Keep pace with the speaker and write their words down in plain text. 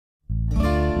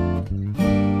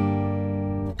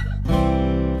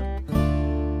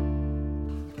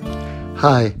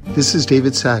Hi, this is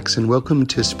David Sachs, and welcome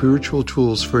to Spiritual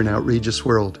Tools for an Outrageous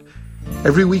World.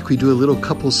 Every week we do a little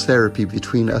couples therapy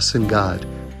between us and God.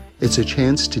 It's a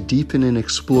chance to deepen and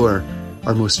explore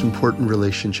our most important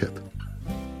relationship.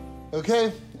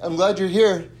 Okay, I'm glad you're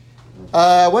here.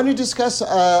 I want to discuss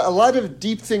a lot of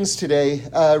deep things today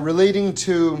relating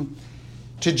to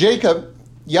Jacob,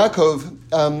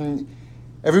 Yaakov.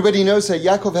 Everybody knows that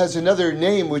Yaakov has another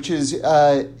name, which is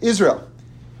Israel.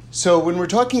 So when we're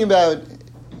talking about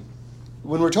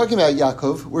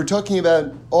Yaakov, we're talking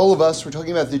about all of us. We're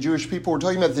talking about the Jewish people. We're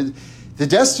talking about the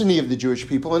destiny of the Jewish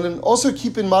people. And then also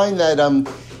keep in mind that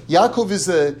Yaakov is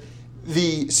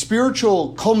the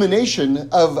spiritual culmination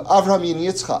of Avraham and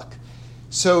Yitzchak.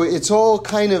 So it's all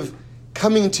kind of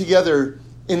coming together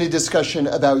in a discussion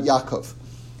about Yaakov.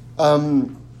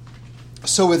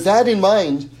 So with that in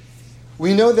mind,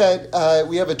 we know that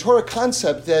we have a Torah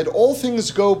concept that all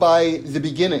things go by the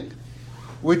beginning,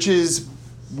 which is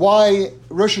why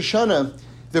Rosh Hashanah,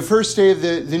 the first day of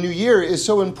the new year, is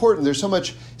so important. There's so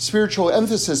much spiritual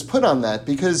emphasis put on that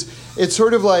because it's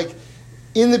sort of like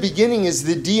in the beginning is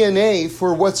the DNA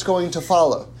for what's going to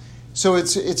follow. So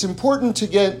it's important to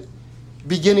get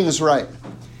beginnings right.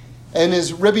 And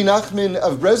as Rebbe Nachman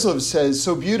of Breslov says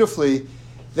so beautifully,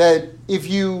 that if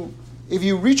you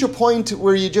reach a point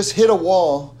where you just hit a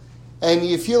wall and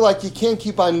you feel like you can't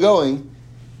keep on going,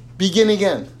 begin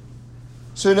again.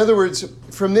 So in other words,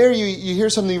 from there you hear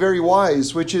something very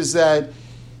wise, which is that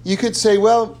you could say,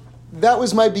 well, that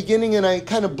was my beginning and I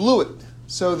kind of blew it.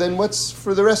 So then what's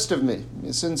for the rest of me,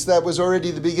 since that was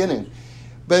already the beginning?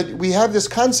 But we have this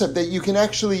concept that you can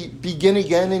actually begin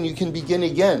again and you can begin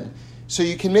again. So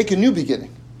you can make a new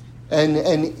beginning. And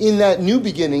in that new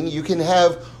beginning, you can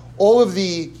have all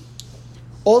the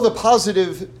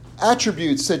positive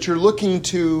attributes that you're looking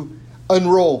to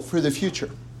unroll for the future.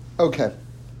 Okay.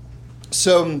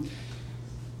 So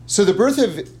the birth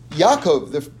of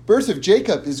Yaakov, the birth of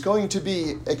Jacob, is going to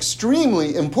be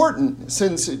extremely important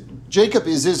since Jacob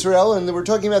is Israel, and we're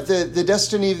talking about the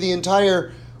destiny of the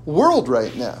entire world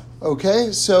right now.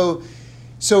 Okay? So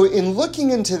in looking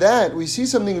into that, we see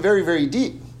something very, very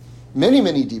deep. Many,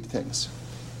 many deep things.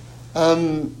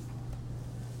 The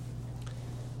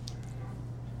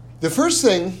first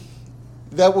thing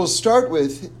that we'll start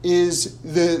with is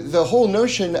the whole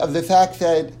notion of the fact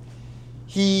that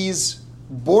he's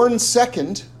born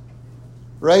second,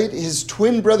 right? His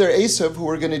twin brother Esav, who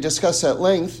we're going to discuss at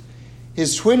length,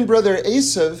 his twin brother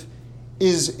Esav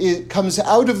comes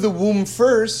out of the womb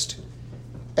first,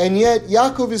 and yet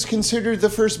Yaakov is considered the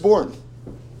firstborn.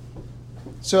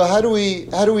 So how do we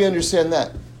understand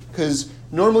that? Because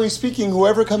normally speaking,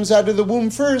 whoever comes out of the womb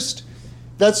first,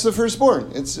 that's the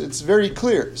firstborn. It's very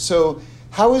clear. So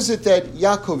how is it that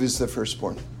Yaakov is the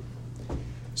firstborn?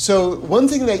 So one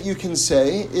thing that you can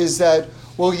say is that,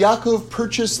 well, Yaakov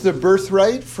purchased the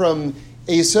birthright from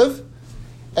Esav,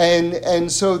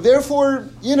 and so therefore,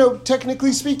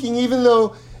 technically speaking, even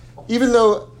though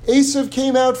Esav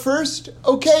came out first,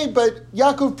 okay, but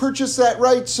Yaakov purchased that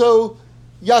right, so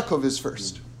Yaakov is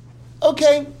first.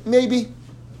 Okay, maybe.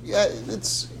 Yeah,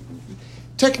 it's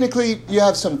technically you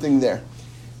have something there.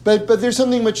 But there's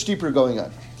something much deeper going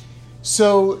on.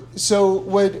 So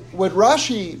what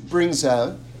Rashi brings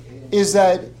out is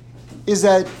that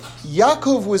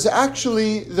Yaakov was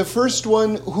actually the first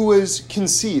one who was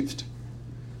conceived.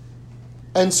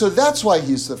 And so that's why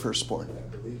he's the firstborn.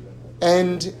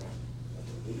 And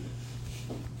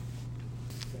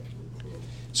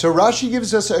so Rashi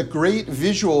gives us a great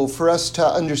visual for us to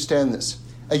understand this.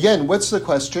 Again, what's the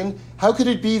question? How could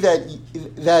it be that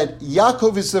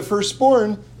Yaakov is the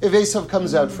firstborn if Esav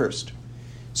comes out first?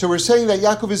 So we're saying that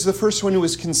Yaakov is the first one who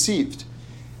was conceived.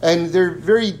 And there are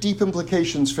very deep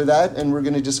implications for that, and we're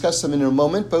going to discuss them in a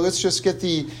moment. But let's just get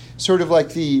the sort of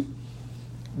like the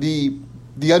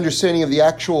understanding of the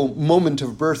actual moment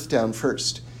of birth down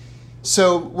first.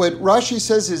 So what Rashi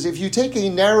says is, if you take a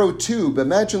narrow tube,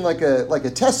 imagine like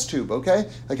a test tube, okay,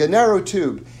 like a narrow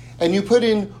tube, and you put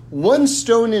in one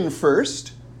stone in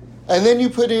first, and then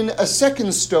you put in a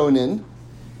second stone in.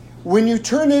 When you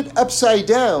turn it upside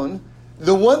down,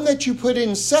 the one that you put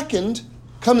in second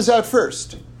comes out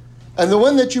first. And the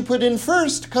one that you put in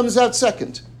first comes out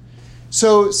second.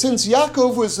 So since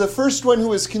Yaakov was the first one who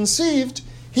was conceived,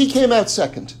 he came out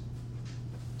second.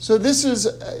 So this is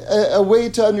a way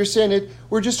to understand it.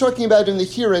 We're just talking about in the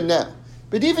here and now.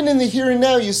 But even in the here and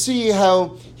now, you see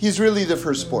how he's really the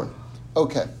firstborn.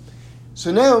 Okay. So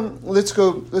now let's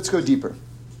go deeper.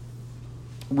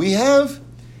 We have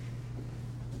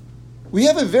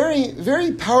a very,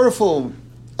 very powerful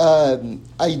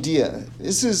idea.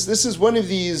 This is one of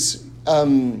these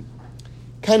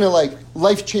kind of like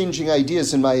life-changing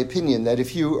ideas, in my opinion, that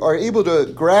if you are able to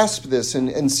grasp this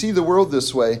and see the world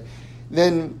this way,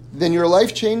 then your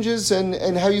life changes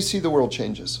and how you see the world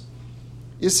changes.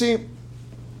 You see,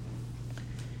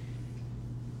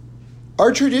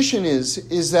 our tradition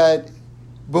is that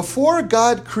before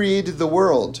God created the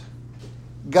world,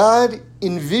 God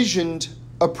envisioned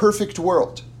a perfect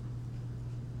world.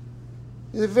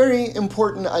 It's a very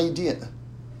important idea.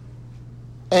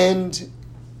 And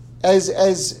as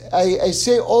I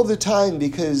say all the time,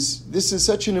 because this is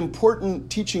such an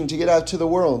important teaching to get out to the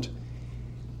world,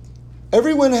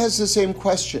 everyone has the same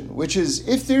question, which is,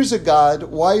 if there's a God,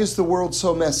 why is the world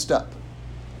so messed up?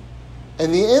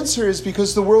 And the answer is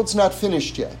because the world's not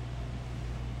finished yet.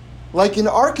 Like an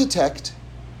architect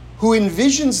who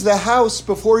envisions the house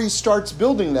before he starts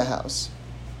building the house.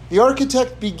 The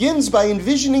architect begins by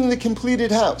envisioning the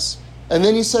completed house, and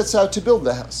then he sets out to build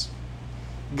the house.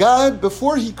 God,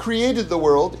 before he created the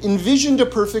world, envisioned a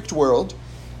perfect world,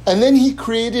 and then he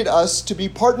created us to be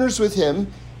partners with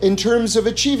him in terms of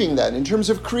achieving that, in terms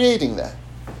of creating that.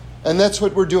 And that's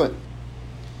what we're doing.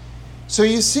 So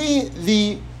you see,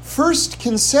 the first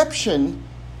conception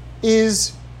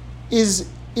is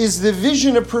the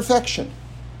vision of perfection.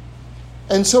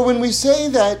 And so when we say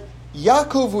that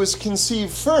Yaakov was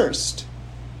conceived first,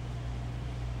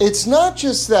 it's not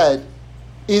just that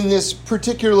in this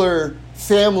particular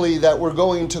family that we're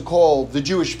going to call the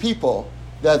Jewish people,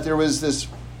 that there was this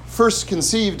first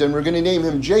conceived and we're going to name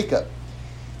him Jacob.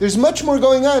 There's much more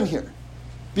going on here,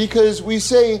 because we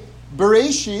say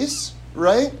Bereshis,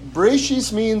 right?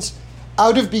 Bereshis means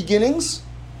out of beginnings,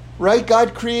 right?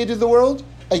 God created the world.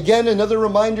 Again, another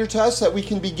reminder to us that we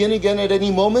can begin again at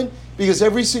any moment, because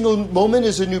every single moment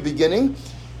is a new beginning.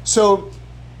 So,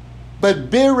 but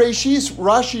Bereshis,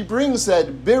 Rashi brings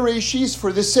that Bereshis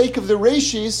for the sake of the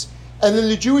Reshis, and then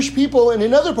the Jewish people in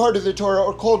another part of the Torah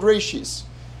are called Reshis.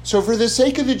 So for the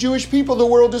sake of the Jewish people, the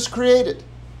world is created.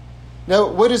 Now,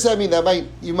 what does that mean?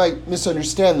 You might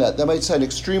misunderstand that. That might sound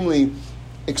extremely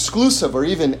exclusive or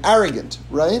even arrogant,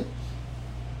 right?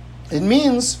 It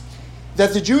means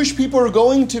that the Jewish people are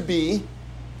going to be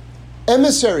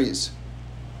emissaries,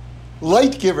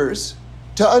 light givers,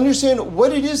 to understand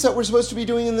what it is that we're supposed to be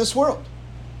doing in this world.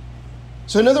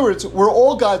 So in other words, we're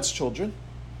all God's children.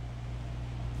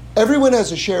 Everyone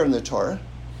has a share in the Torah.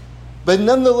 But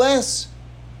nonetheless,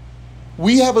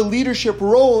 we have a leadership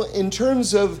role in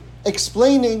terms of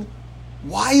explaining,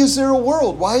 why is there a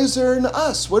world? Why is there an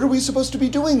us? What are we supposed to be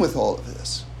doing with all of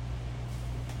this?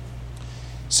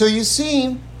 So you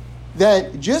see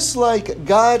that just like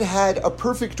God had a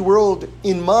perfect world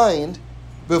in mind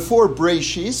before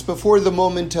Bereshis, before the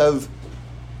moment of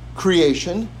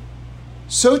creation,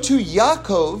 so too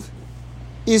Yaakov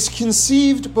is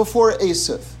conceived before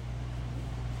Esav.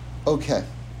 Okay.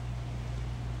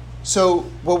 So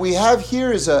what we have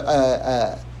here is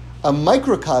a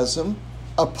microcosm,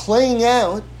 a playing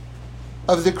out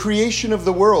of the creation of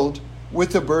the world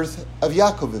with the birth of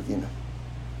Yaakov Avinu.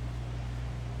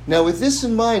 Now, with this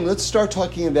in mind, let's start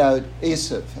talking about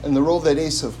Esav and the role that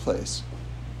Esav plays.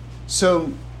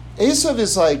 So, Esav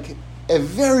is like a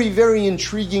very, very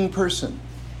intriguing person.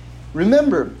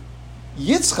 Remember,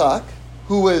 Yitzchak,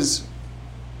 who was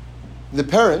the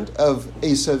parent of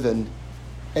Esav and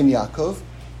Yaakov,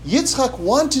 Yitzchak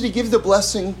wanted to give the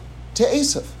blessing to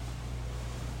Esav.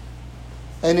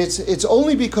 And it's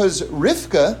only because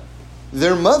Rivka,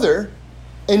 their mother,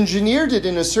 engineered it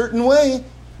in a certain way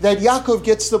that Yaakov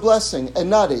gets the blessing and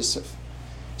not Esav.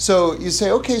 So you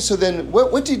say, okay, so then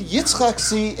what did Yitzchak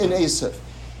see in Esav?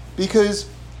 Because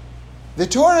the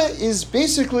Torah is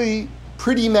basically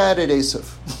pretty mad at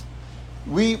Esav.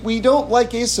 We don't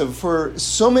like Esav for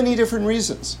so many different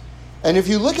reasons. And if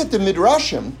you look at the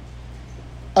Midrashim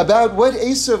about what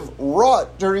Esav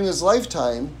wrought during his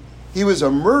lifetime, he was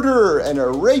a murderer and a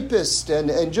rapist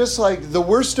and just like the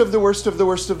worst of the worst of the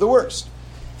worst of the worst.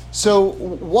 So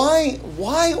why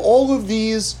all of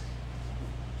these?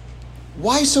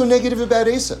 Why so negative about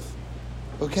Esav?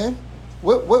 Okay,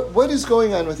 what is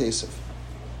going on with Esav?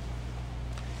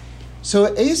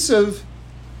 So Esav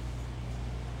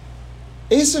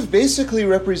basically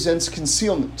represents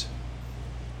concealment.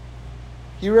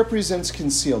 He represents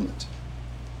concealment.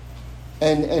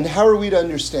 And how are we to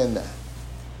understand that?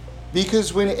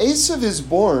 Because when Esav is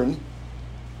born,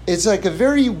 it's like a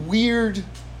very weird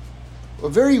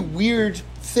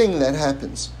thing that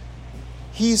happens.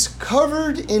 He's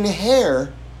covered in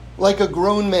hair like a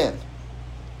grown man.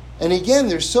 And again,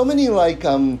 there's so many like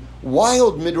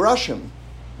wild midrashim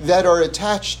that are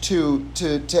attached to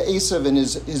Esav and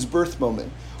his birth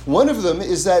moment. One of them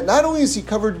is that not only is he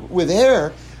covered with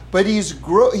hair, but he's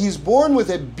born with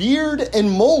a beard and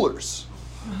molars.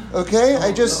 Okay,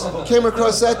 I just came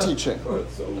across that teaching.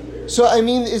 So I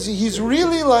mean, he's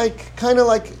really like kind of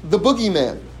like the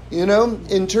boogeyman,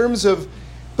 in terms of,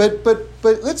 but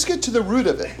let's get to the root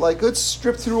of it. Like, let's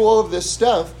strip through all of this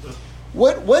stuff.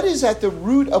 What is at the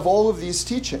root of all of these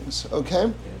teachings?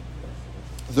 Okay,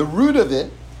 the root of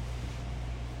it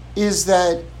is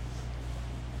that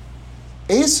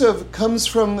Esav comes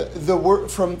from the word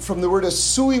from the word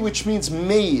asui, which means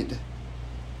made.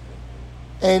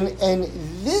 And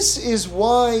this is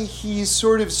why he's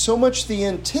sort of so much the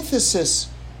antithesis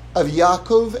of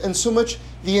Yaakov and so much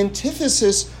the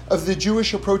antithesis of the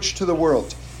Jewish approach to the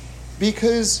world.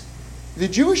 Because the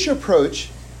Jewish approach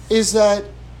is that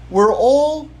we're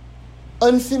all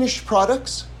unfinished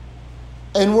products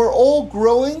and we're all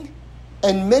growing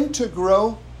and meant to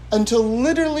grow until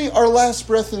literally our last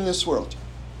breath in this world.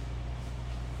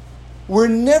 We're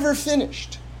never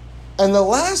finished. And the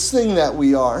last thing that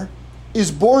we are is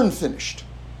born finished.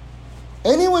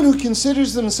 Anyone who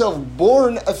considers themselves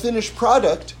born a finished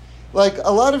product, like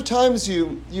a lot of times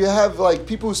you have like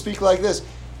people who speak like this,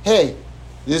 hey,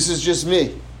 this is just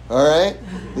me, all right?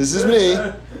 This is me.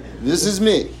 This is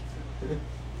me.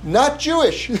 Not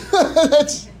Jewish.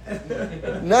 That's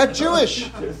not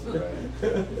Jewish.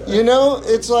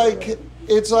 It's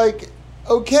like,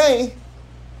 okay,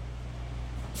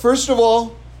 first of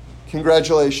all,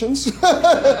 congratulations.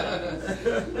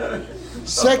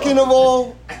 Second of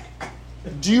all,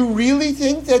 do you really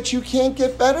think that you can't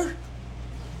get better?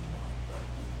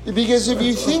 Because if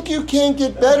you think you can't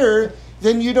get better,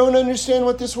 then you don't understand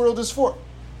what this world is for.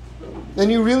 Then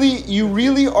you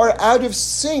really are out of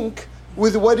sync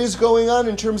with what is going on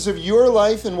in terms of your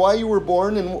life and why you were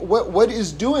born and what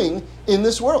is doing in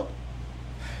this world.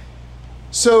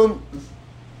 So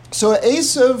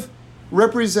Esav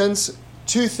represents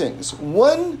two things.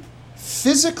 One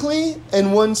physically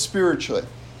and one spiritually.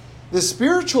 The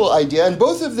spiritual idea, and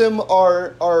both of them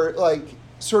are like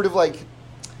sort of like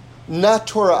not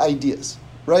Torah ideas,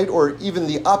 right? Or even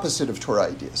the opposite of Torah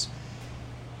ideas.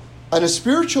 On a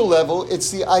spiritual level,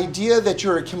 it's the idea that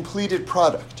you're a completed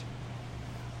product.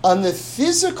 On the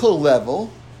physical level,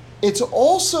 it's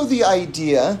also the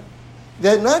idea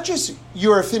that not just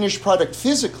you're a finished product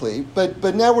physically,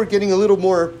 but now we're getting a little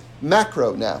more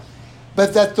macro now,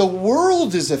 but that the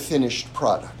world is a finished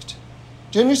product.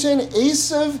 Do you understand?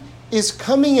 Esav is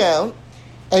coming out,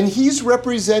 and he's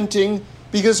representing,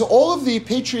 because all of the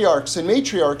patriarchs and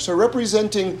matriarchs are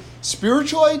representing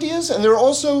spiritual ideas, and they're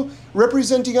also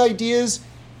representing ideas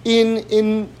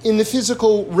in the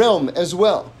physical realm as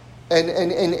well. And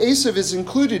Esav is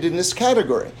included in this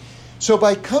category. So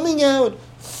by coming out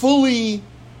fully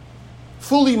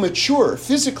mature,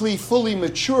 physically fully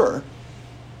mature,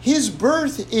 his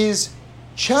birth is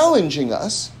challenging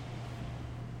us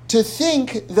to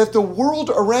think that the world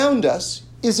around us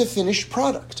is a finished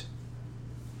product.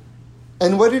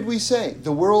 And what did we say?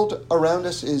 The world around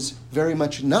us is very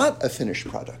much not a finished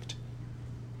product.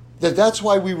 That's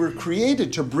why we were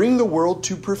created, to bring the world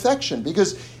to perfection.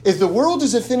 Because if the world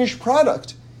is a finished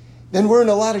product, then we're in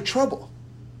a lot of trouble,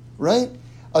 right?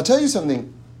 I'll tell you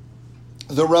something.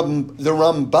 The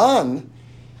Ramban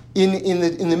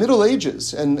in the Middle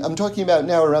Ages, and I'm talking about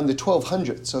now around the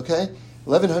 1200s, okay?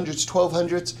 1100s,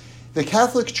 1200s, the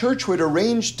Catholic Church would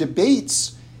arrange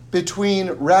debates between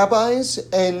rabbis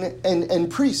and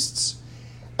priests.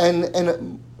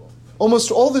 And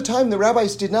almost all the time, the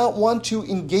rabbis did not want to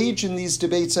engage in these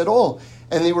debates at all,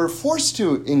 and they were forced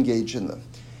to engage in them.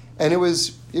 And it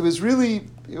was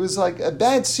like a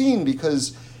bad scene,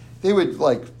 because they would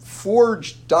like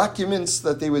forge documents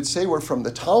that they would say were from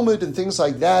the Talmud and things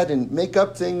like that, and make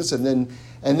up things, and then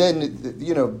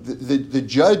the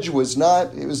judge was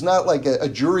not like a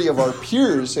jury of our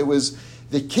peers. It was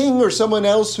the king or someone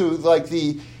else who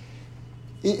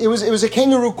it was a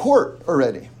kangaroo court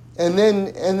already. And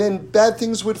then bad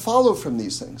things would follow from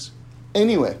these things.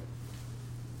 Anyway,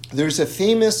 there's a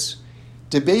famous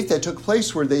debate that took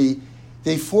place where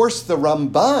they forced the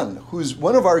Ramban, who's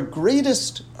one of our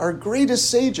greatest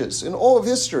sages in all of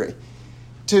history,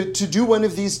 to do one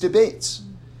of these debates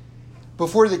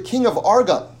before the king of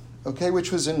Aragon, okay,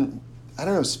 which was in, I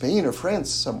don't know, Spain or France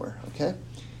somewhere, okay?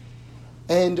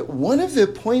 And one of the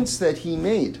points that he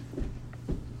made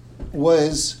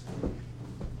was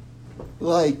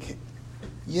like,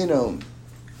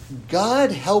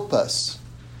 God help us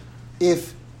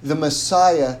if the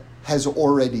Messiah has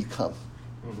already come.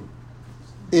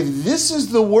 If this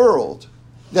is the world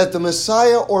that the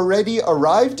Messiah already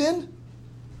arrived in,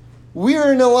 we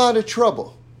are in a lot of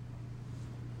trouble.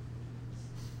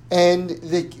 And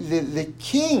the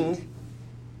king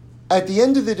at the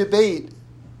end of the debate,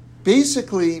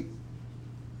 basically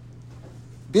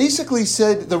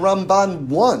said the Ramban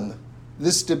won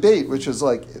this debate, which was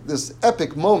like this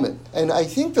epic moment. And I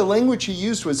think the language he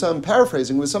used was, I'm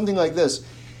paraphrasing, was something like this: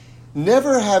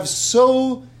 never have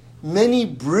so many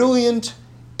brilliant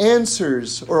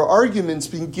answers or arguments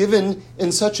been given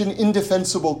in such an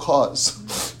indefensible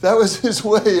cause. That was his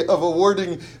way of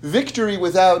awarding victory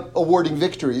without awarding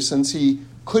victory, since he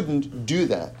couldn't do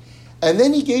that. And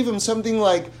then he gave him something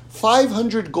like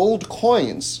 500 gold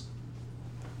coins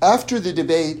after the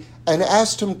debate and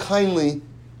asked him kindly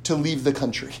to leave the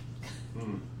country.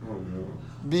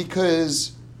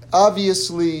 Because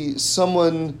obviously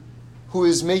someone who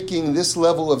is making this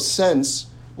level of sense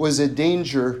was a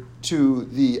danger to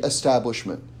the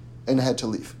establishment and had to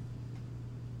leave.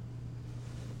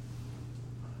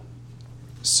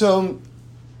 So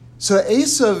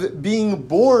Esav, being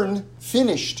born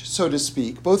finished, so to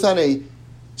speak, both on a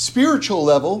spiritual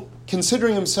level,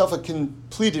 considering himself a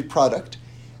completed product,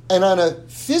 and on a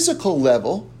physical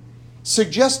level,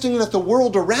 suggesting that the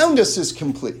world around us is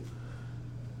complete.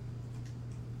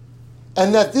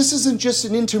 And that this isn't just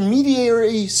an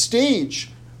intermediary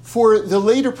stage for the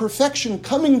later perfection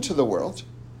coming to the world.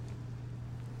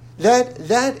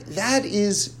 That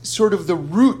is sort of the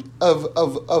root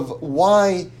of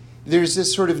why there's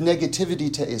this sort of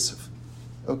negativity to Esav.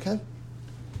 Okay?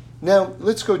 Now,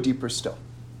 let's go deeper still.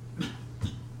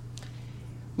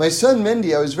 My son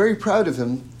Mendy, I was very proud of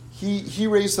him. He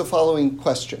raised the following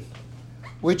question,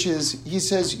 which is, he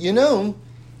says, Yaakov,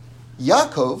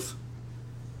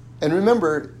 and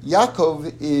remember,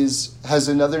 Yaakov has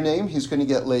another name he's going to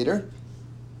get later,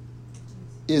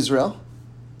 Israel,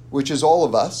 which is all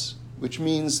of us, which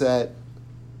means that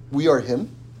we are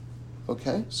him.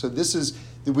 Okay? So this is,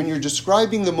 when you're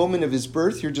describing the moment of his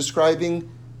birth, you're describing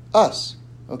us.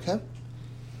 Okay?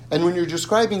 And when you're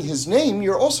describing his name,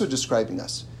 you're also describing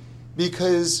us.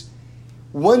 Because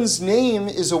one's name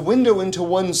is a window into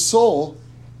one's soul,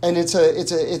 and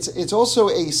it's also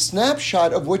a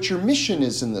snapshot of what your mission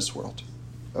is in this world.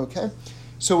 Okay?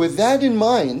 So with that in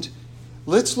mind,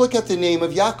 let's look at the name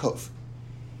of Yaakov.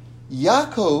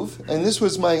 Yaakov, and this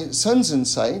was my son's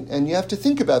insight, and you have to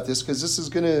think about this because this is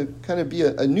going to kind of be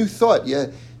a new thought.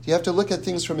 You have to look at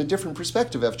things from a different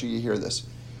perspective after you hear this,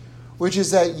 which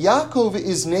is that Yaakov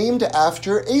is named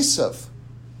after Esav.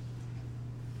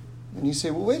 And you say,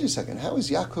 well, wait a second, how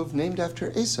is Yaakov named after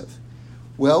Esav?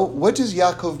 Well, what does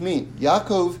Yaakov mean?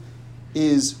 Yaakov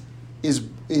is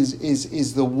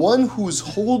the one who's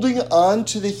holding on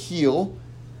to the heel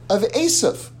of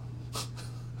Esav.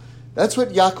 That's what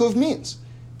Yaakov means.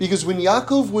 Because when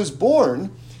Yaakov was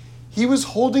born, he was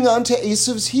holding on to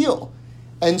Esav's heel.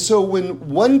 And so when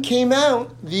one came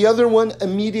out, the other one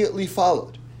immediately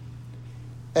followed.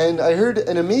 And I heard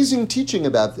an amazing teaching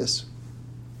about this.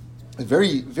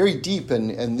 Very, very deep,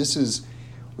 and this is,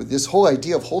 with this whole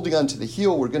idea of holding on to the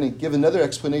heel, we're going to give another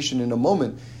explanation in a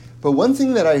moment. But one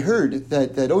thing that I heard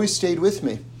that always stayed with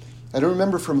me, I don't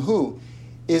remember from who,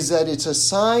 is that it's a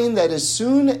sign that as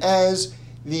soon as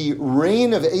the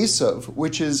reign of Esav,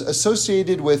 which is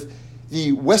associated with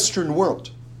the Western world,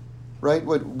 right?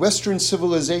 What Western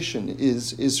civilization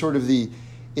is sort of the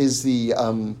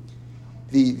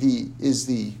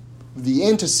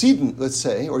antecedent, let's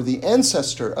say, or the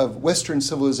ancestor of Western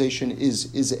civilization is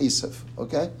Esav.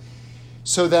 Okay,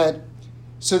 so that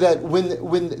when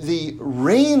the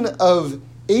reign of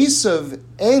Esav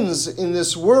ends in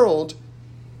this world,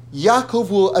 Yaakov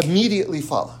will immediately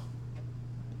follow.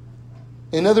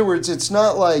 In other words, it's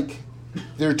not like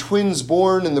they're twins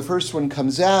born and the first one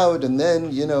comes out and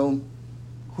then,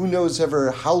 who knows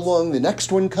ever how long the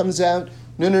next one comes out.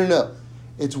 No.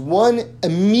 It's one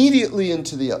immediately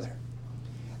into the other.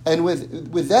 And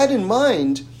with that in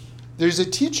mind, there's a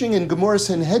teaching in Gemara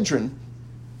Sanhedrin,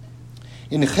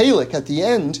 in Chelik at the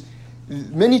end,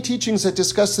 many teachings that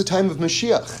discuss the time of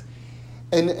Mashiach.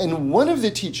 And one of the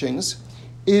teachings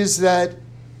is that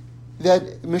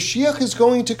Mashiach is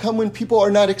going to come when people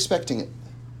are not expecting it.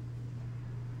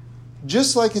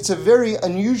 Just like it's a very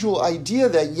unusual idea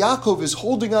that Yaakov is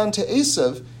holding on to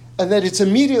Esav and that it's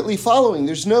immediately following.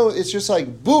 It's just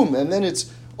like boom, and then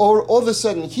it's all of a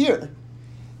sudden here.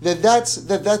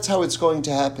 That's how it's going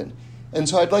to happen. And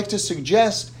so I'd like to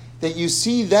suggest that you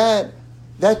see that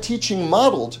teaching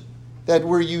modeled, that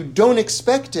where you don't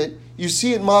expect it, you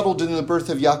see it modeled in the birth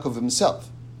of Yaakov himself.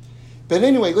 But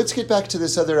anyway, let's get back to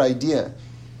this other idea.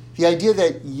 The idea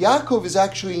that Yaakov is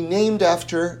actually named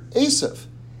after Esav.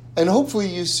 And hopefully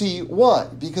you see why.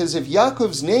 Because if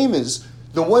Yaakov's name is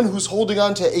the one who's holding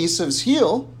on to Esav's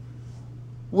heel,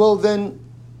 well then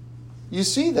you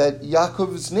see that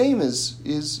Yaakov's name is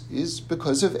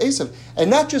because of Esav. And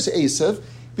not just Esav,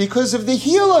 because of the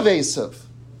heel of Esav.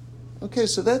 Okay,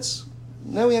 so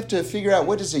now we have to figure out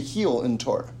what is a heel in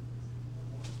Torah.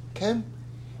 Okay?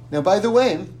 Now, by the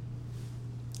way,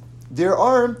 there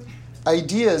are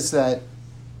ideas that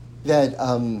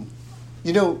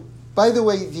by the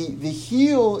way, the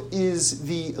heel is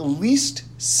the least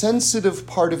sensitive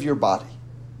part of your body.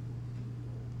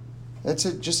 That's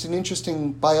just an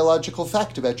interesting biological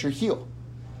fact about your heel.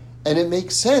 And it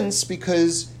makes sense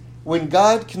because when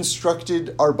God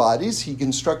constructed our bodies, he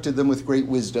constructed them with great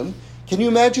wisdom. Can you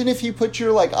imagine if he put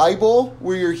your eyeball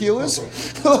where your heel is?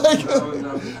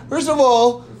 First of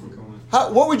all,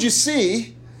 what would you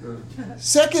see?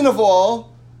 Second of all,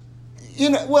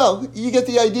 you get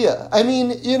the idea. I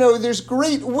mean, there's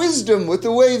great wisdom with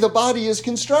the way the body is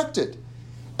constructed.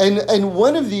 And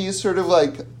one of these sort of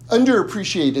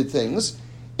underappreciated things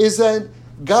is that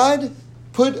God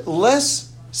put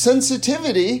less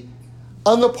sensitivity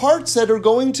on the parts that are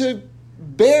going to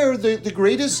bear the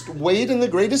greatest weight and the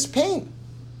greatest pain.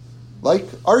 Like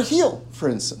our heel, for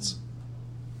instance.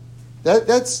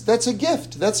 That's a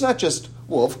gift. That's not just,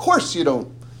 of course you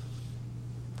don't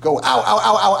go ow, ow,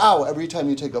 ow, ow, ow every time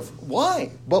you take off.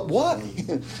 Why? But why?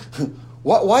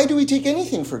 Why do we take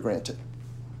anything for granted?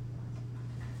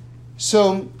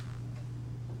 So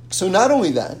not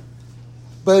only that,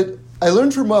 but I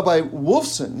learned from Rabbi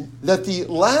Wolfson that the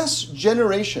last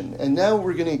generation, and now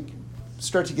we're going to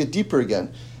start to get deeper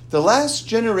again, the last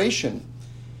generation,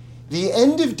 the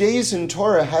end of days in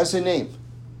Torah has a name.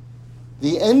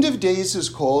 The end of days is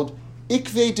called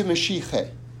Ikvei de Mashiach,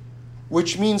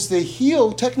 which means the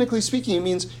heel, technically speaking,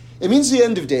 it means the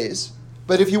end of days,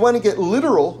 but if you want to get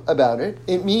literal about it,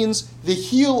 it means the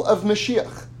heel of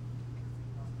Mashiach.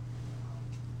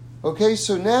 Okay,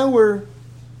 so now we're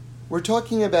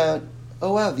talking about,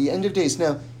 the end of days.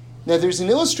 Now there's an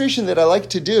illustration that I like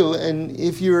to do, and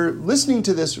if you're listening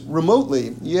to this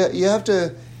remotely, you have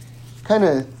to kind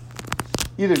of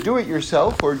either do it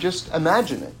yourself or just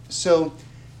imagine it. So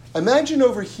imagine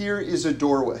over here is a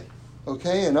doorway,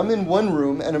 okay? And I'm in one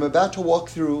room, and I'm about to walk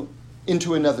through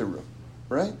into another room,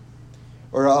 right?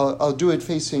 Or I'll do it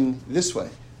facing this way.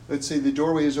 Let's say the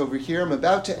doorway is over here. I'm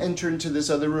about to enter into this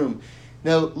other room.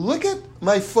 Now, look at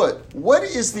my foot. What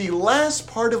is the last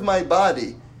part of my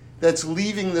body that's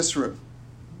leaving this room?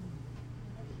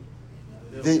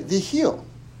 The heel.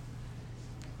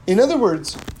 In other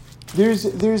words, there's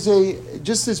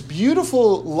just this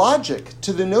beautiful logic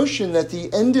to the notion that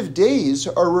the end of days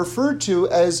are referred to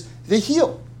as the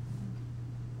heel.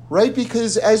 Right?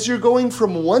 Because as you're going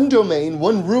from one domain,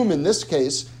 one room in this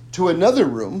case, to another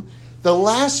room, the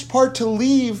last part to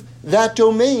leave that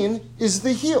domain is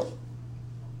the heel.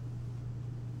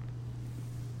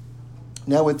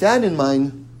 Now, with that in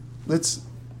mind, let's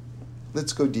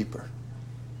go deeper.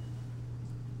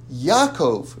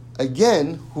 Yaakov,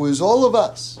 again, who is all of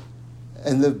us,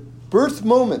 and the birth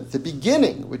moment, the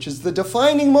beginning, which is the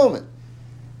defining moment,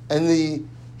 and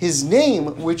his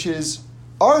name, which is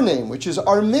our name, which is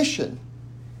our mission,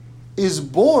 is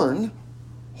born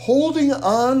holding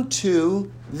on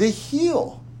to the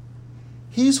heel.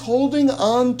 He's holding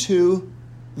on to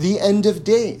the end of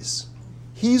days.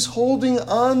 He's holding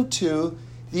on to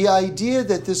the idea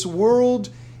that this world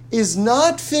is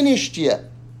not finished yet.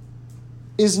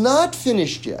 Is not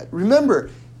finished yet. Remember,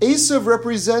 Esav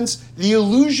represents the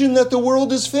illusion that the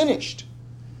world is finished.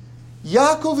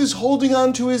 Yaakov is holding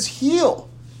on to his heel,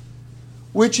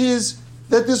 which is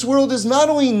that this world is not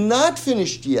only not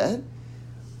finished yet,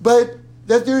 but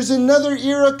that there's another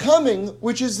era coming,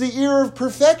 which is the era of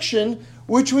perfection,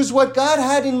 which was what God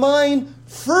had in mind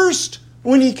first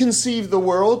when he conceived the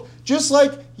world, just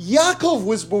like Yaakov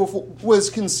was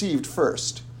conceived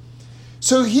first.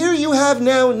 So here you have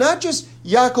now not just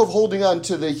Yaakov holding on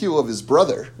to the heel of his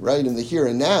brother, right, in the here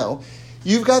and now.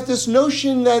 You've got this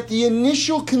notion that the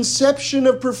initial conception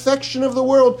of perfection of the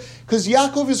world, because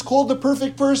Yaakov is called the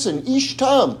perfect person, Ish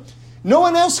Tam. No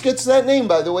one else gets that name,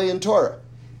 by the way, in Torah.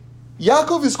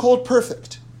 Yaakov is called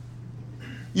perfect.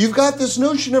 You've got this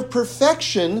notion of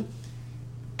perfection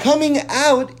coming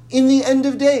out in the end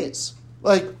of days.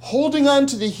 Like holding on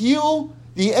to the heel,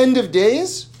 the end of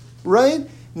days, right?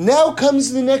 Now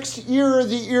comes the next era,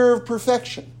 the era of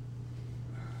perfection.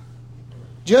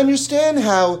 Do you understand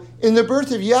how in the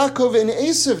birth of Yaakov and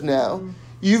Esav now,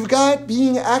 you've got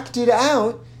being acted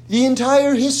out the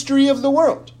entire history of the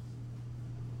world?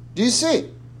 Do you see?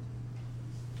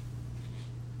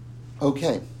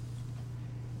 Okay.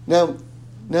 Now,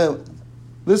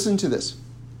 listen to this.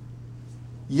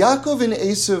 Yaakov and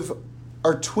Esav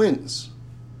are twins.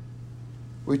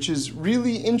 which is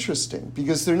really interesting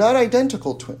because they're not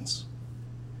identical twins,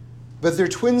 but they're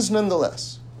twins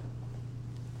nonetheless.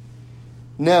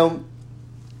 Now,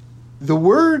 the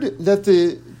word that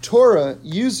the Torah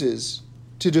uses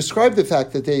to describe the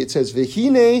fact that it says,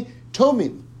 Vehine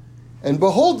Tomim, and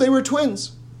behold, they were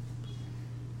twins.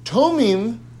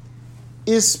 Tomim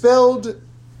is spelled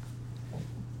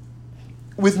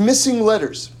with missing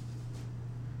letters.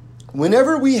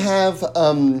 Whenever we have,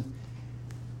 and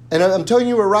I'm telling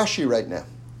you a Rashi right now,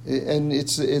 and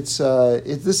this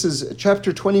is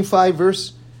chapter 25,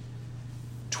 verse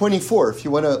 24, if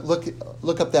you want to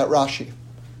look up that Rashi.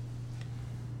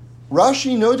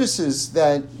 Rashi notices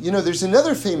that, there's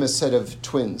another famous set of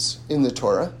twins in the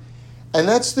Torah, and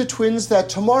that's the twins that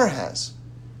Tamar has,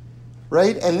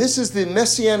 right? And this is the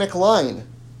messianic line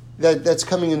that's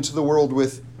coming into the world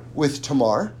with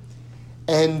Tamar,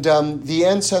 and the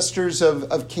ancestors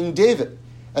of King David,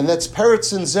 and that's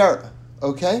Peretz and Zerah,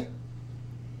 okay?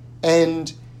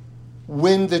 And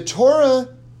when the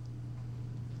Torah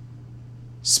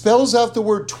spells out the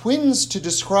word twins to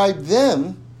describe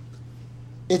them,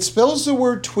 it spells the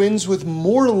word twins with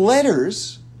more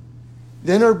letters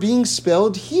than are being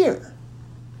spelled here.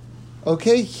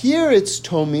 Okay, here it's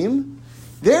Tomim,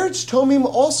 there it's Tomim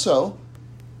also,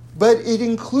 but it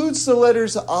includes the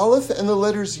letters Aleph and the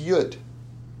letters Yud.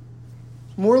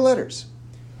 More letters.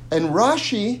 And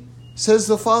Rashi says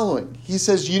the following. He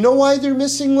says, you know why they're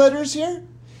missing letters here?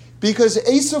 Because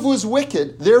Esav was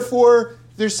wicked, therefore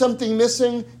there's something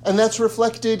missing, and that's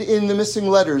reflected in the missing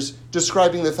letters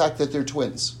describing the fact that they're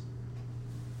twins.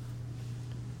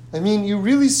 I mean, you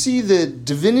really see the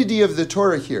divinity of the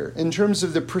Torah here in terms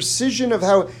of the precision of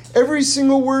how every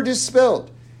single word is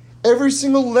spelled. Every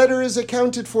single letter is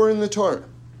accounted for in the Torah.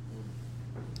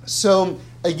 So,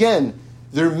 again,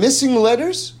 they're missing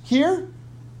letters here.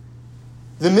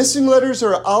 The missing letters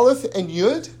are Aleph and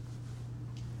Yud.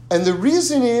 And the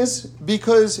reason is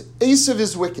because Esav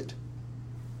is wicked.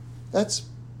 That's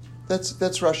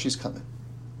Rashi's comment.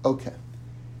 Okay.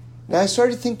 Now I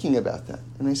started thinking about that,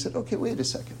 and I said, okay, wait a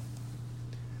second.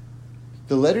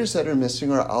 The letters that are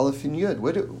missing are Aleph and Yud.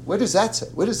 What does that say?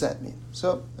 What does that mean?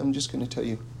 So I'm just going to tell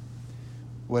you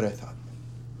what I thought.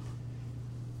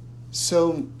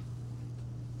 So,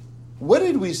 what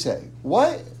did we say?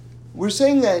 Why? We're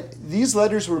saying that these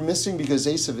letters were missing because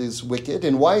Esav is wicked.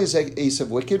 And why is Esav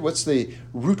wicked? What's the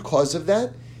root cause of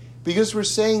that? Because we're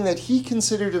saying that he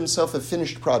considered himself a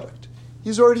finished product.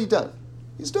 He's already done.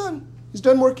 He's done. He's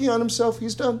done working on himself.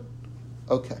 He's done.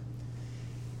 Okay.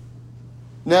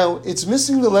 Now, it's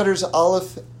missing the letters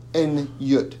Aleph and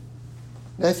Yud.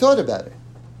 And I thought about it.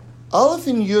 Aleph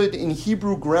and Yud in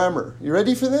Hebrew grammar, you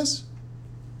ready for this?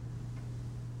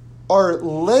 Are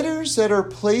letters that are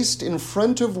placed in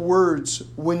front of words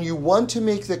when you want to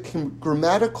make the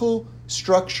grammatical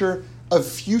structure of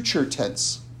future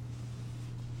tense.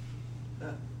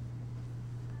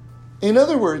 In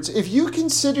other words, if you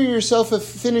consider yourself a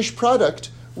finished product,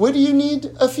 what do you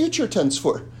need a future tense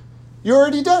for? You're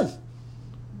already done.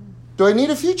 Do I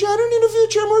need a future? I don't need a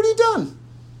future. I'm already done.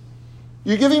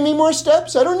 You're giving me more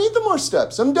steps? I don't need the more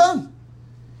steps. I'm done.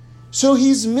 So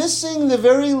he's missing the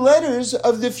very letters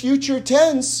of the future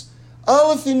tense,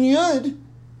 Aleph and Yud,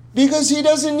 because he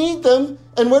doesn't need them.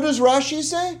 And what does Rashi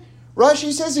say?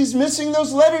 Rashi says he's missing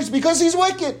those letters because he's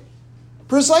wicked.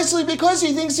 Precisely because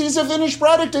he thinks he's a finished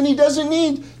product and he doesn't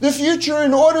need the future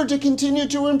in order to continue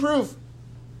to improve.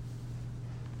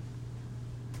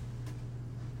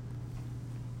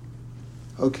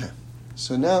 Okay,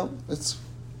 so now let's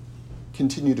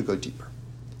continue to go deeper.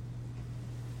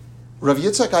 Rav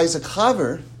Yitzchak Isaac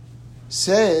Haver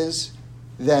says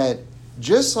that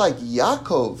just like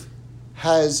Yaakov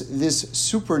has this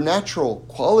supernatural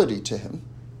quality to him,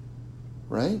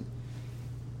 right?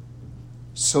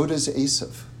 So does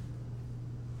Esav.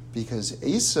 Because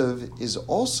Esav is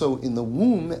also in the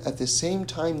womb at the same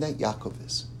time that Yaakov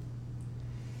is.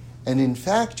 And in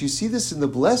fact, you see this in the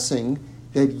blessing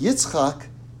that Yitzchak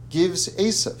gives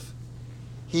Esav.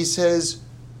 He says,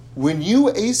 when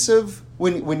Yaakov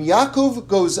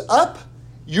goes up,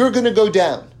 you're going to go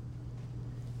down.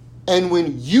 And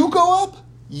when you go up,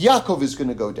 Yaakov is going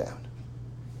to go down.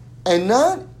 And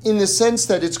not in the sense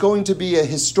that it's going to be a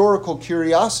historical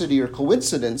curiosity or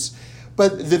coincidence,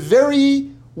 but the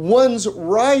very ones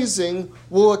rising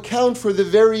will account for the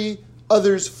very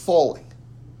others falling.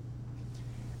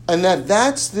 And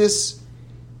that's this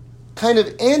kind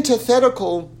of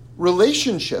antithetical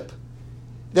relationship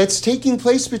that's taking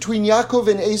place between Yaakov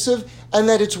and Esav, and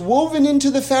that it's woven into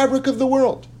the fabric of the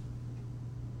world.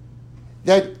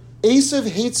 That Esav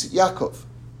hates Yaakov.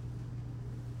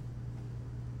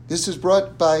 This is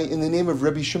brought in the name of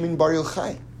Rabbi Shimon Bar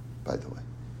Yochai, by the way.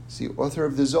 He's the author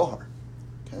of the Zohar.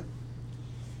 Okay?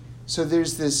 So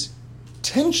there's this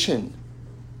tension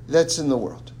that's in the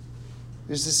world.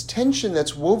 There's this tension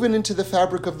that's woven into the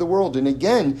fabric of the world. And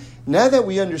again, now that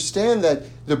we understand that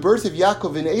the birth of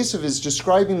Yaakov and Esav is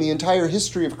describing the entire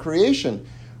history of creation,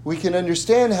 we can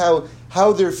understand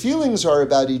how their feelings are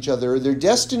about each other, or their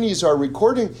destinies are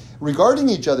regarding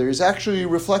each other, is actually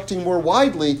reflecting more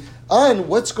widely on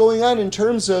what's going on in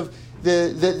terms of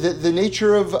the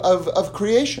nature of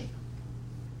creation.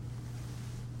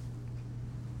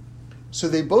 So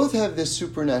they both have this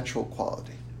supernatural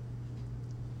quality.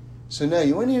 So now,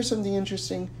 you want to hear something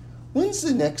interesting? When's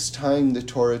the next time the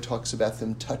Torah talks about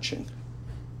them touching?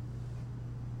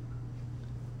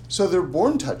 So they're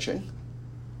born touching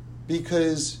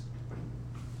because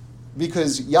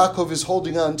Yaakov is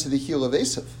holding on to the heel of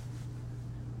Esav.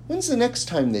 When's the next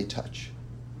time they touch?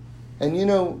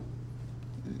 And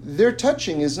their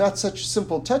touching is not such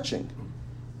simple touching.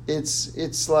 It's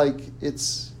there's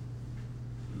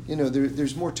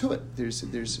more to it.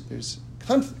 There's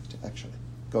conflict actually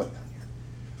going on here.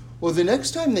 Well, the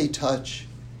next time they touch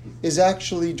is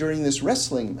actually during this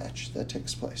wrestling match that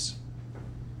takes place.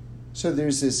 So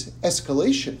there's this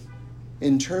escalation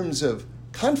in terms of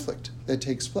conflict that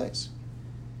takes place.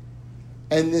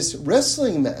 And this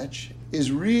wrestling match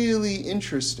is really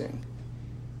interesting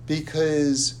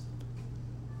because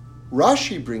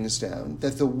Rashi brings down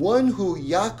that the one who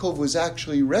Yaakov was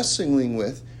actually wrestling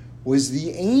with was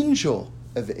the angel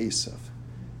of Esav.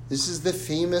 This is the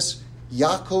famous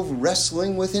Yaakov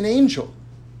wrestling with an angel,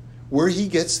 where he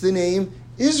gets the name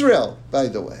Israel, by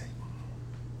the way.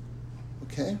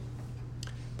 Okay?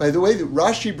 By the way, that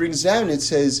Rashi brings down, it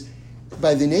says,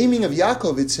 by the naming of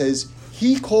Yaakov, it says,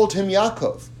 he called him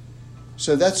Yaakov.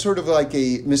 So that's sort of like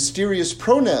a mysterious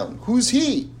pronoun. Who's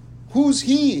he? Who's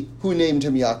he who named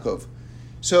him Yaakov?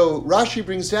 So Rashi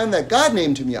brings down that God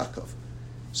named him Yaakov.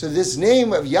 So this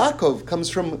name of Yaakov comes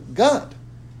from God.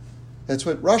 That's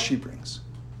what Rashi brings.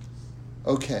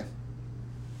 Okay.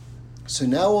 So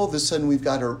now all of a sudden we've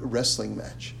got a wrestling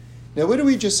match. Now what did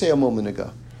we just say a moment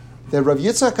ago? That Rav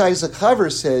Yitzchak Isaac Haver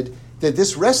said that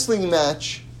this wrestling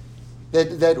match,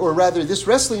 this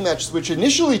wrestling match, which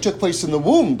initially took place in the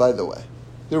womb, by the way.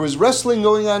 There was wrestling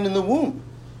going on in the womb.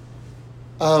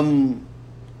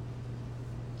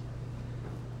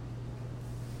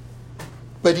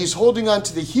 But he's holding on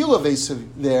to the heel of Esav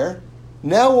there.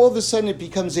 Now all of a sudden it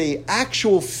becomes an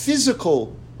actual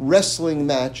physical wrestling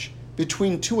match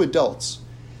between two adults.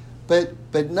 But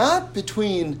not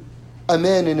between a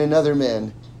man and another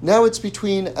man. Now it's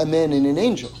between a man and an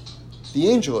angel. The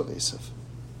angel of Esav.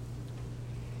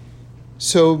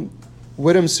 So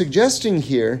what I'm suggesting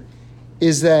here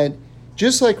is that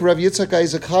just like Rav Yitzchak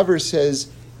Isaac Haver says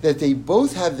that they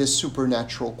both have this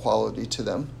supernatural quality to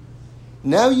them,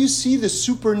 now you see the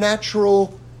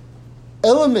supernatural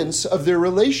elements of their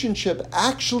relationship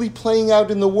actually playing out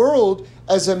in the world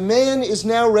as a man is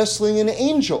now wrestling an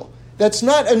angel. That's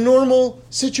not a normal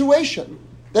situation.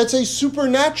 That's a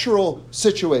supernatural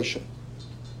situation.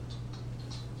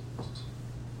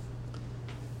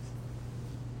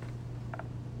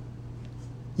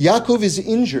 Yaakov is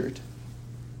injured.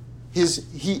 His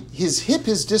hip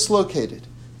is dislocated.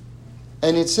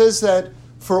 And it says that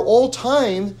for all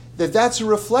time, that's a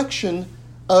reflection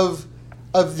of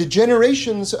the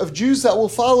generations of Jews that will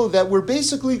follow that were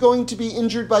basically going to be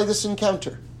injured by this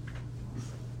encounter.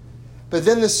 But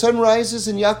then the sun rises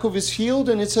and Yaakov is healed,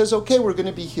 and it says, okay, we're going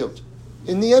to be healed.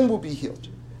 In the end, we'll be healed.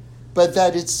 But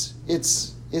that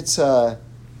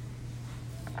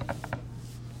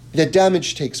that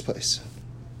damage takes place.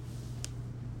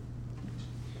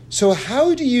 So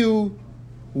how do you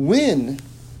win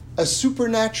a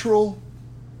supernatural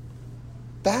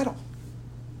battle?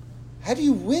 How do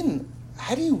you win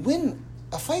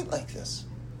a fight like this?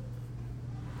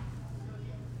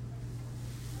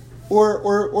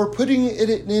 Or putting it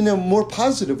in a more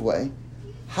positive way,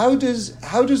 how does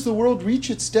the world reach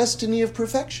its destiny of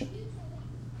perfection?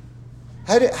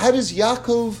 How does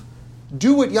Yaakov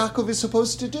do what Yaakov is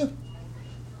supposed to do?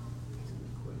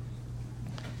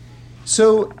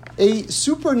 So a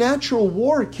supernatural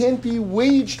war can't be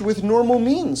waged with normal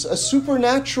means. A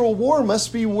supernatural war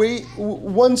must be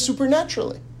won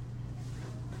supernaturally.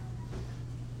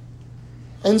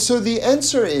 And so the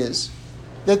answer is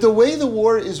that the way the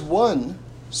war is won,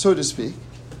 so to speak,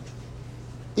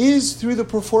 is through the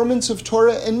performance of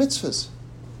Torah and mitzvahs.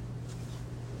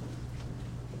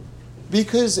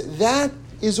 Because that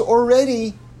is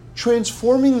already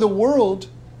transforming the world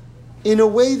in a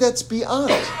way that's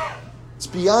beyond. It's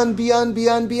beyond.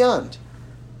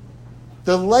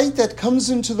 The light that comes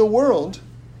into the world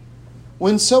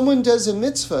when someone does a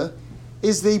mitzvah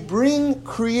is they bring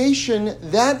creation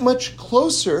that much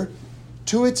closer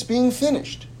to its being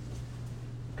finished.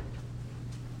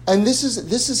 And this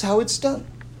is how it's done.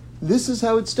 This is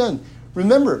how it's done.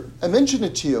 Remember, I mentioned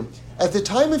it to you, at the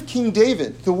time of King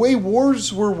David, the way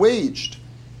wars were waged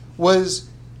was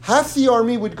half the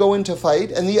army would go into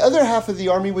fight and the other half of the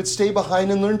army would stay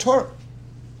behind and learn Torah.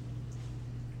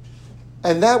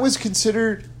 And that was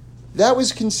considered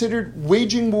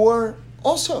waging war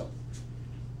also.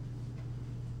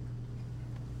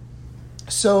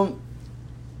 So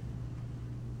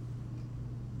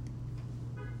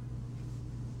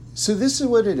this is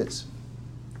what it is.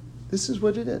 This is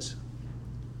what it is.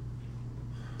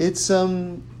 It's, there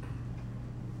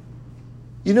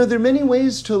are many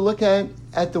ways to look at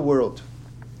the world.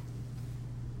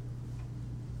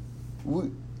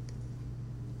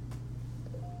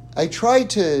 I try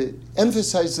to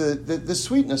emphasize the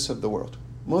sweetness of the world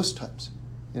most times,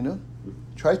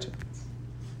 try to.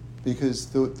 Because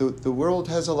the world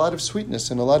has a lot of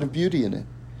sweetness and a lot of beauty in it.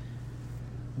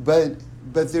 But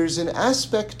there's an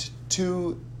aspect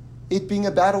to it being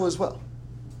a battle as well.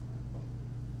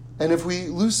 And if we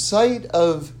lose sight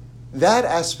of that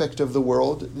aspect of the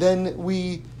world, then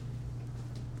we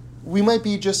might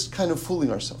be just kind of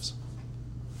fooling ourselves.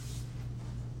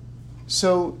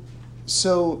 So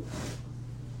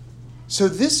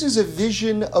this is a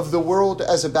vision of the world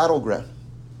as a battleground.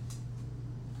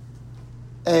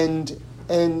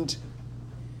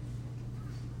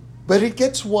 But it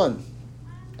gets won.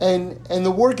 And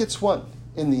the war gets won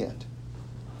in the end.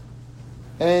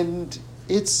 And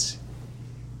it's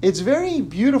very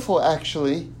beautiful,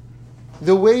 actually,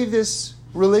 the way this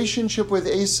relationship with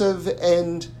Esav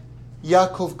and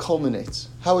Yaakov culminates,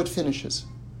 how it finishes,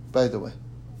 by the way.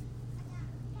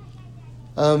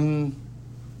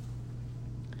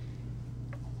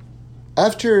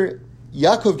 After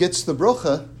Yaakov gets the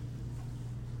brocha,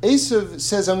 Esav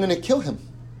says, I'm going to kill him.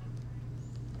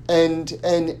 And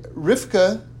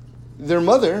Rivka, their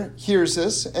mother, hears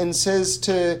this and says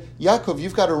to Yaakov,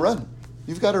 you've got to run.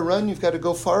 You've got to run, you've got to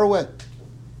go far away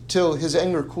till his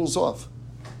anger cools off.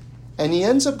 And he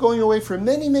ends up going away for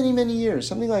many, many, many years,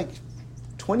 something like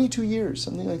 22 years,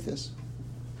 something like this.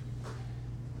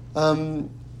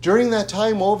 During that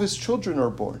time, all of his children are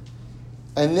born.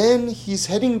 And then he's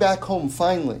heading back home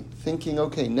finally, thinking,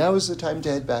 okay, now is the time to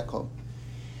head back home.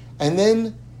 And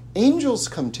then angels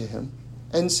come to him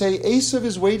and say, Esav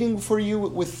is waiting for you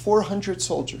with 400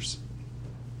 soldiers.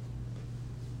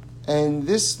 And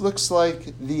this looks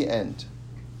like the end.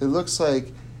 It looks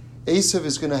like Esav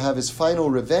is going to have his final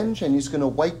revenge and he's going to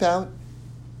wipe out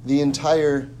the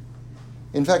entire...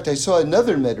 In fact, I saw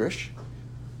another medrash,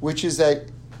 which is that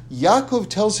Yaakov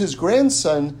tells his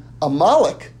grandson,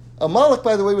 Amalek. Amalek,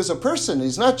 by the way, was a person.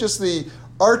 He's not just the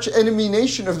arch enemy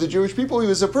nation of the Jewish people. He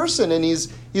was a person, and he's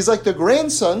like the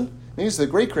grandson. Maybe he's the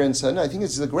great grandson. I think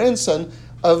it's the grandson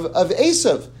of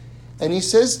Esav. And he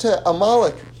says to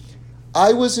Amalek,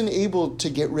 I wasn't able to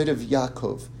get rid of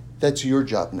Yaakov. That's your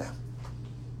job now.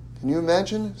 Can you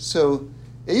imagine? So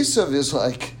Esav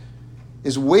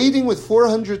is waiting with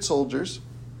 400 soldiers,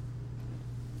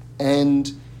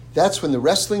 and that's when the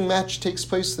wrestling match takes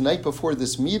place the night before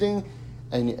this meeting,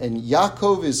 and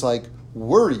Yaakov is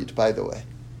worried, by the way.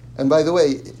 And by the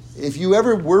way, if you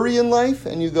ever worry in life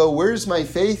and you go, where's my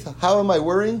faith? How am I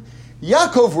worrying?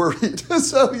 Yaakov worried.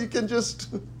 So you can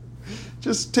just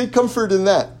take comfort in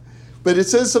that. But it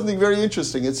says something very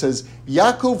interesting. It says,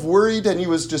 Yaakov worried and he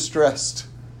was distressed.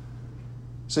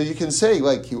 So you can say,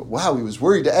 wow, he was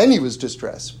worried and he was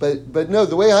distressed. But no,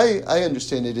 the way I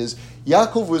understand it is,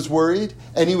 Yaakov was worried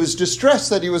and he was distressed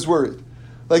that he was worried.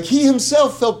 He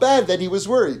himself felt bad that he was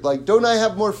worried. Don't I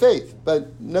have more faith?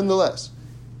 But nonetheless,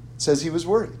 it says he was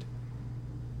worried.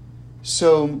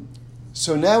 So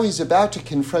now he's about to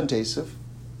confront Esav.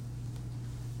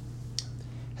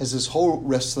 Has this whole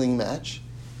wrestling match.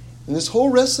 And this whole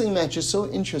wrestling match is so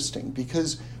interesting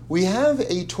because we have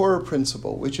a Torah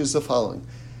principle, which is the following.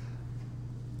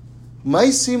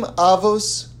 Maisim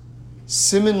avos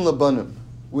simin labanim,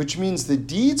 which means the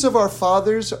deeds of our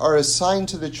fathers are assigned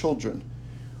to the children,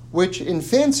 which in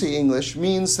fancy English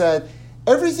means that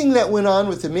everything that went on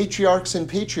with the matriarchs and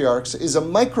patriarchs is a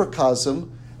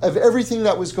microcosm of everything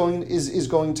that is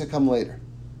going to come later.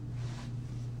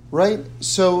 Right?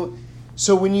 So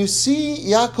when you see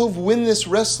Yaakov win this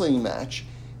wrestling match,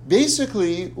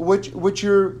 basically what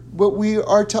we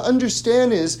are to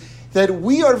understand is that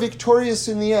we are victorious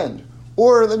in the end.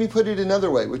 Or let me put it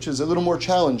another way, which is a little more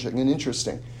challenging and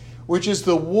interesting, which is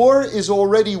the war is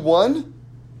already won.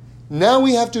 Now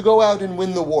we have to go out and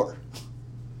win the war.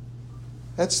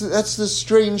 That's the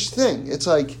strange thing. It's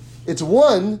like, it's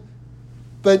won,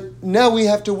 but now we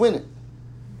have to win it.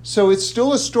 So it's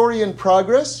still a story in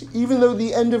progress, even though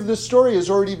the end of the story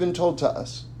has already been told to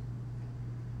us.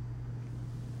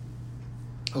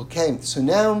 Okay, so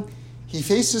now he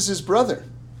faces his brother.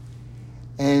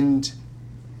 And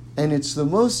it's the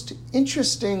most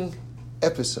interesting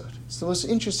episode. It's the most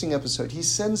interesting episode. He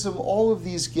sends him all of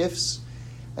these gifts,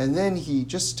 and then he,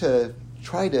 just to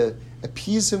try to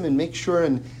appease him and make sure,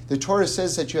 and the Torah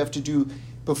says that you have to do,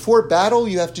 before battle,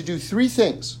 you have to do 3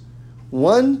 things.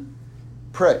 1,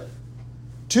 pray.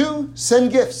 2,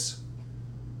 send gifts.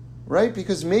 Right?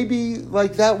 Because maybe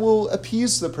like that will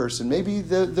appease the person. Maybe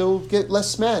they'll get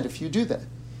less mad if you do that.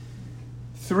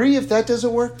 3, if that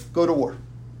doesn't work, go to war.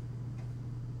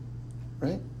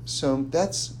 Right? So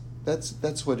that's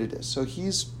what it is. So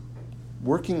he's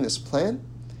working this plan.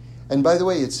 And by the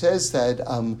way, it says that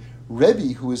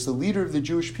Rebbe, who was the leader of the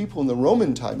Jewish people in the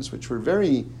Roman times, which were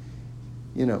very,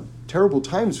 terrible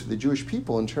times for the Jewish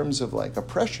people in terms of like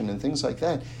oppression and things like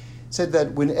that, said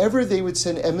that whenever they would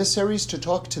send emissaries to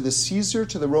talk to the Caesar,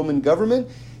 to the Roman government,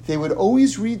 they would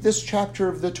always read this chapter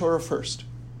of the Torah first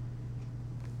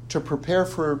to prepare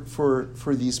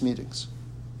for these meetings.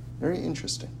 Very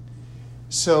interesting.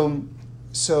 So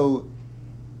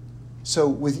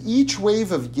with each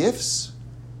wave of gifts,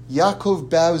 Yaakov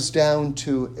bows down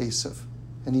to Esav.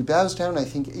 And he bows down, I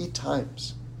think, 8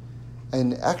 times.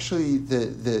 And actually,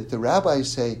 the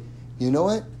rabbis say, you know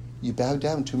what? You bow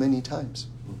down too many times.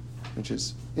 Which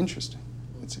is interesting.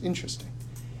 It's interesting.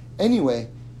 Anyway,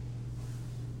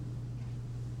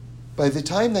 by the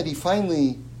time that he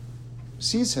finally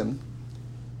sees him,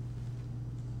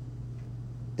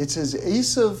 it says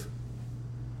Esav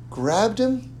grabbed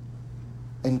him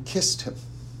and kissed him.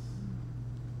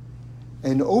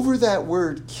 And over that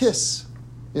word kiss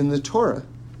in the Torah,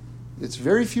 it's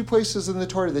very few places in the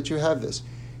Torah that you have this.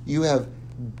 You have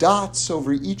dots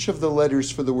over each of the letters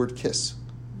for the word kiss,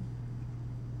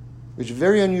 which is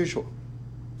very unusual,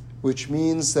 which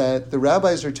means that the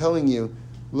rabbis are telling you,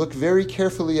 look very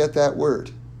carefully at that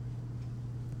word.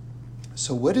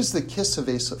 So what is the kiss of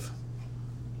Esav?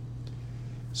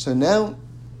 So now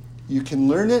you can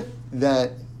learn it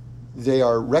that they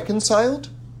are reconciled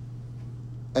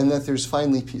and that there's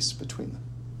finally peace between them.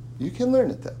 You can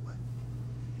learn it that way.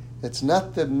 That's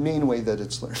not the main way that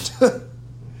it's learned.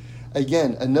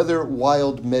 Again, another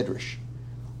wild medrash.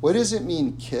 What does it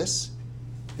mean, kiss?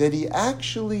 That he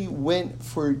actually went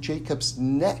for Jacob's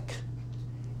neck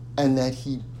and that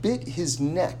he bit his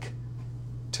neck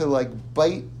to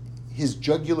bite his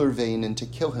jugular vein and to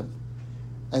kill him.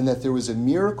 And that there was a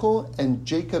miracle and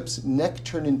Jacob's neck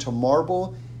turned into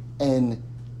marble and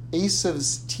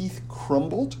Esav's teeth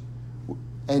crumbled.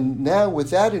 And now with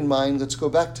that in mind, let's go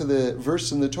back to the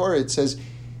verse in the Torah. It says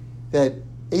that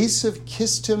Esav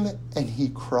kissed him and he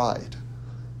cried.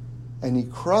 And he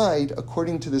cried,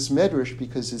 according to this medrash,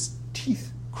 because his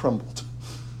teeth crumbled.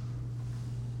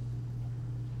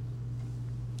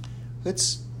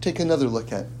 Let's take another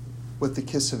look at what the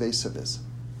kiss of Esav is.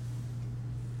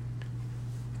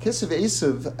 The kiss of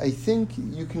Esav, I think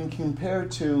you can compare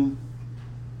to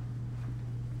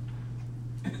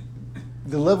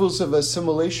the levels of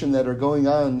assimilation that are going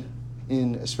on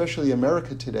in especially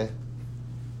America today.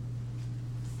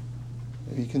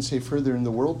 You can say further in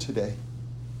the world today,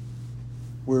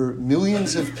 where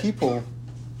millions of people,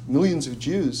 millions of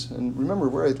Jews, and remember,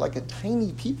 we're like a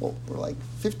tiny people. We're like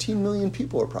 15 million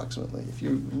people approximately. If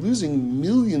you're losing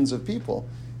millions of people,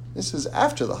 this is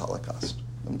after the Holocaust.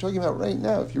 I'm talking about right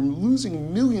now. If you're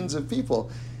losing millions of people,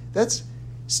 that's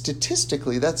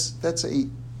statistically, that's a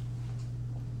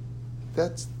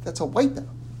wipeout. It's a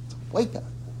wipeout.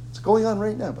 It's going on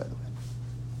right now, by the way.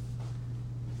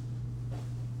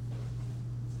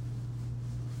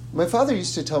 My father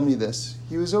used to tell me this.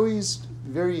 He was always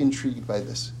very intrigued by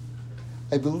this.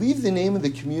 I believe the name of the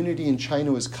community in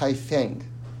China was Kaifeng.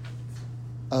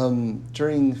 I'm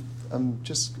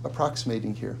just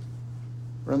approximating here,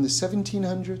 around the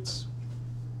 1700s,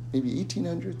 maybe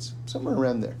 1800s, somewhere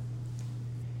around there.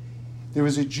 There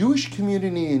was a Jewish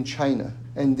community in China,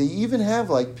 and they even have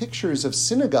pictures of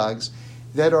synagogues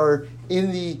that are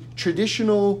in the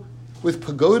traditional, with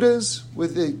pagodas,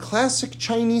 with the classic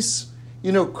Chinese,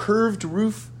 curved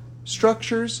roof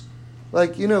structures,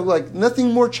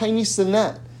 nothing more Chinese than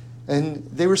that. And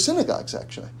they were synagogues,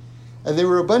 actually. And they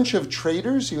were a bunch of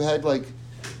traders. You had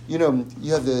you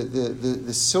have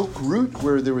the Silk Route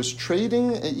where there was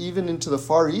trading even into the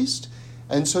Far East.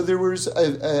 And so there was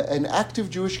an active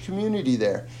Jewish community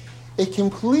there. It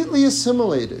completely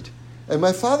assimilated. And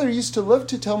my father used to love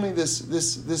to tell me this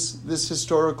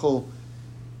historical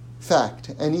fact.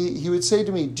 And he would say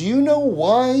to me, do you know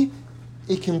why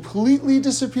it completely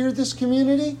disappeared, this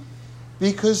community?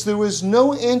 Because there was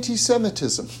no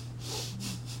anti-Semitism.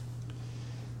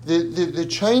 The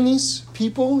Chinese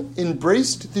people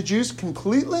embraced the Jews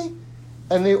completely,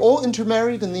 and they all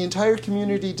intermarried, and the entire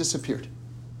community disappeared.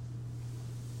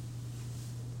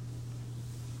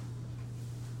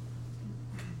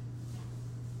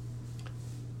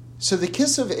 So the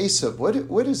kiss of Esav,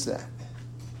 what is that?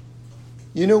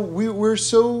 You know, we're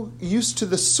so used to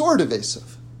the sword of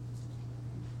Esav.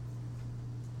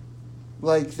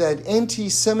 Like that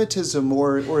anti-Semitism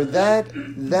or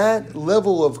that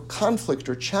level of conflict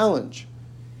or challenge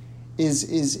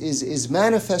is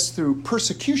manifest through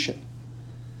persecution.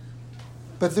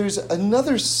 But there's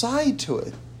another side to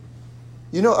it.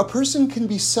 You know, a person can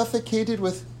be suffocated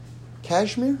with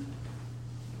cashmere.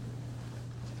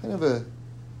 Kind of a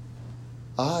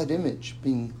odd image,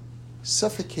 being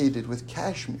suffocated with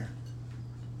cashmere.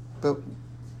 But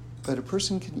a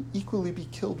person can equally be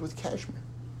killed with cashmere.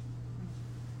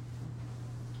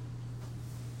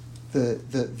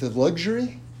 The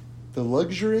luxury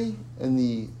and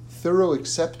the thorough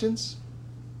acceptance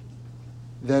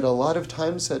that a lot of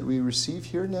times that we receive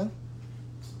here now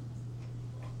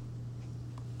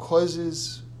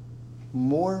causes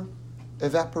more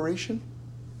evaporation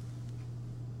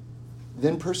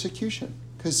than persecution.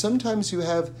 Because sometimes you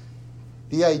have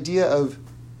the idea of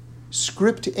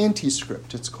script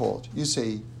anti-script, it's called. You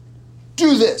say,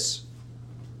 do this.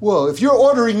 Well, if you're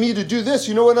ordering me to do this,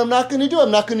 you know what I'm not going to do?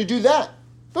 I'm not going to do that.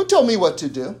 Don't tell me what to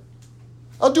do.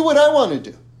 I'll do what I want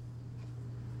to do.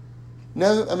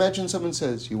 Now imagine someone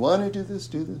says, you want to do this,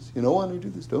 do this. You don't want to do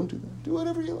this, don't do that. Do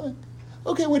whatever you like.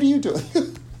 Okay, what are you doing?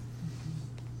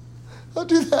 I'll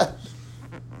do that.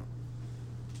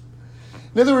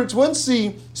 In other words, once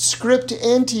the script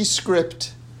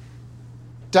anti-script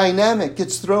dynamic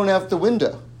gets thrown out the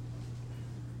window,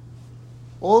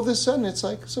 all of a sudden it's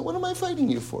like, so what am I fighting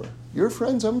you for? You're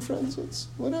friends, I'm friends, it's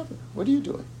whatever. What are you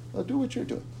doing? I'll do what you're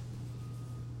doing.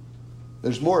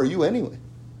 There's more of you anyway.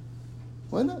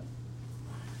 Why not?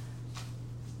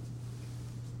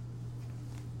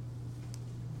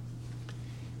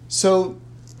 So,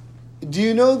 do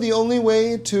you know the only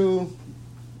way to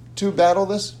battle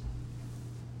this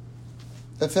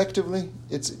effectively?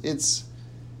 It's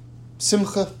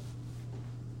simcha,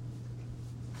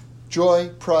 joy,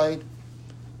 pride,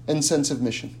 and sense of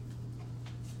mission.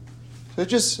 So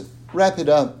just wrap it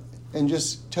up and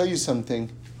just tell you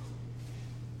something.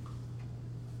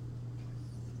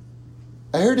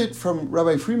 I heard it from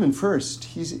Rabbi Freeman first.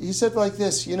 He said like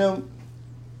this, you know,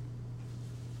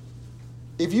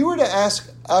 if you were to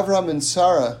ask Avraham and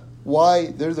Sarah why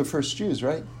they're the first Jews,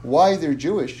 right? Why they're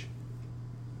Jewish,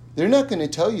 they're not going to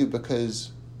tell you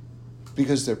because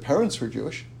their parents were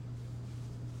Jewish.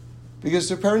 Because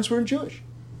their parents weren't Jewish.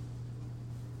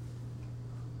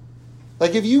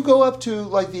 Like if you go up to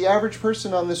like the average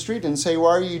person on the street and say, why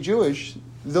are you Jewish?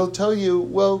 They'll tell you,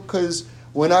 well, because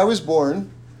when I was born,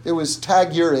 it was Tag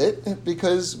Yurit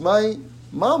because my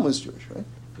mom was Jewish, right?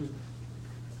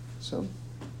 So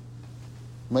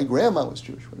my grandma was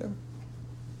Jewish, whatever.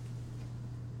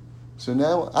 So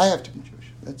now I have to be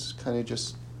Jewish. That's kind of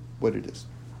just what it is.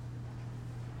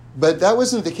 But that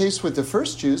wasn't the case with the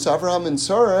first Jews, Avraham and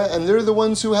Sarah, and they're the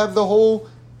ones who have the whole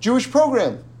Jewish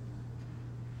program.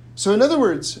 So in other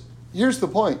words, here's the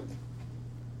point.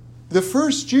 The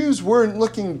first Jews weren't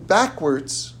looking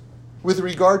backwards with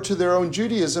regard to their own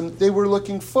Judaism. They were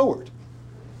looking forward.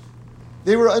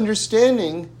 They were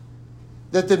understanding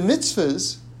that the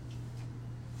mitzvahs,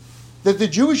 that the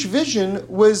Jewish vision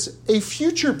was a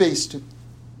future-based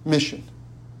mission.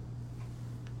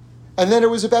 And that it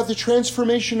was about the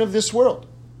transformation of this world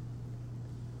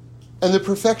and the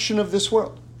perfection of this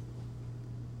world.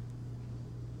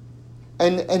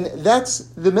 And that's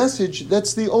the message,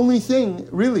 that's the only thing,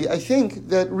 really, I think,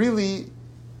 that really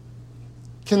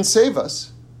can save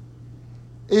us,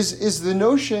 is the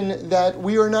notion that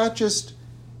we are not just,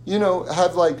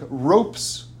 have like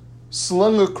ropes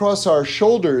slung across our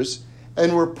shoulders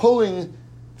and we're pulling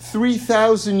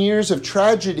 3,000 years of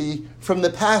tragedy from the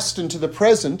past into the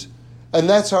present, and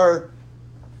that's our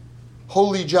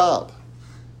holy job.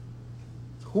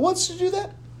 Who wants to do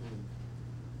that?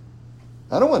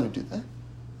 I don't want to do that.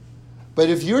 But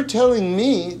if you're telling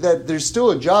me that there's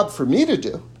still a job for me to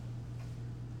do,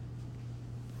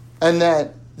 and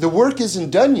that the work isn't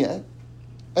done yet,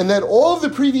 and that all of the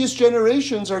previous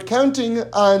generations are counting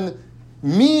on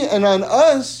me and on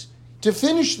us to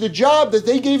finish the job that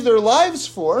they gave their lives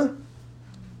for,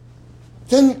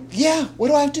 then what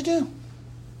do I have to do?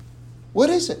 What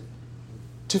is it?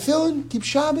 Tefillin? Keep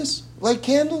Shabbos? light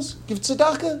candles, give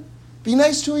tzedakah, be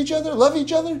nice to each other, love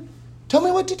each other. Tell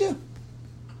me what to do.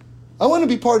 I want to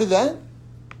be part of that.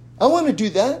 I want to do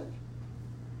that.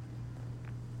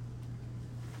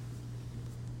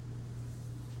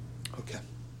 Okay.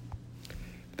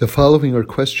 The following are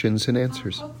questions and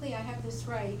answers. Hopefully I have this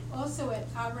right. Also at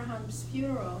Abraham's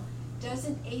funeral,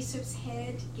 doesn't Esav's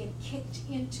head get kicked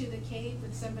into the cave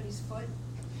with somebody's foot?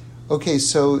 Okay,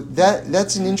 so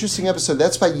that's an interesting episode.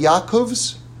 That's by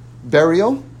Yaakov's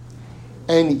burial.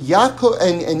 And Yaakov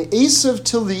and Esav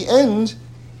till the end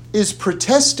is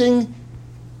protesting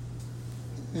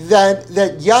that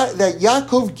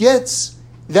Yaakov gets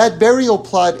that burial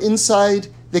plot inside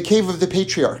the cave of the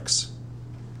patriarchs.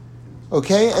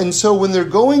 Okay, and so when they're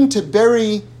going to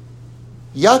bury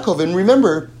Yaakov, and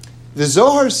remember, the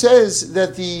Zohar says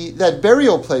that that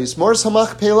burial place, Mors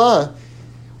HaMachpelah,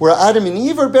 where Adam and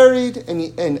Eve are buried,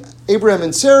 and Abraham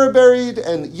and Sarah are buried,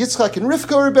 and Yitzchak and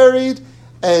Rivka are buried,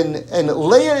 and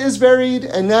Leah is buried,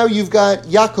 and now you've got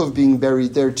Yaakov being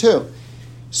buried there too.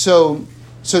 So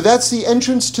that's the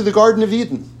entrance to the Garden of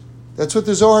Eden. That's what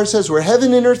the Zohar says, where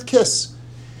heaven and earth kiss.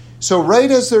 So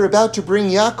right as they're about to bring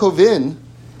Yaakov in,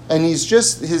 and he's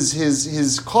just,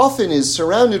 his coffin is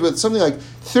surrounded with something like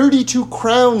 32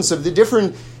 crowns of the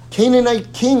different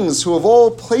Canaanite kings who have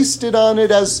all placed it on it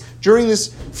as during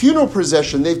this funeral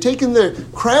procession. They've taken their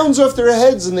crowns off their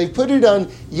heads and they've put it on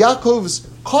Yaakov's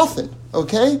coffin,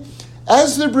 okay?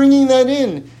 As they're bringing that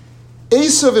in,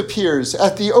 Esav appears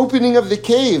at the opening of the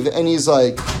cave and he's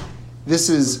like, this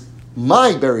is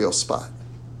my burial spot.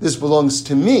 This belongs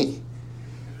to me.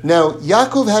 Now,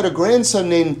 Yaakov had a grandson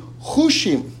named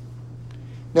Hushim.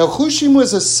 Now, Hushim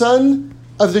was a son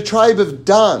of the tribe of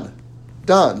Dan.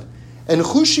 And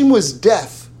Hushim was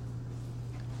deaf.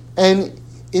 And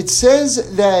it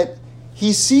says that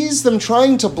he sees them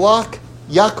trying to block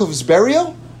Yaakov's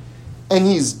burial, and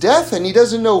he's deaf, and he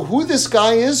doesn't know who this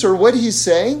guy is or what he's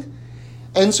saying.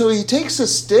 And so he takes a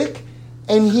stick,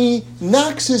 and he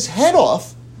knocks his head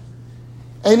off,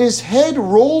 and his head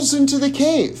rolls into the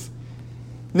cave.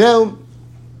 Now,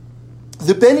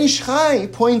 the Ben Ish Chai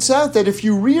points out that if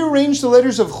you rearrange the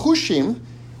letters of Hushim,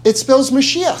 it spells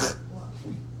Mashiach.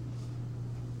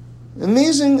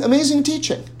 Amazing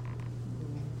teaching.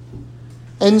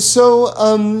 And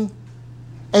so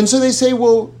they say,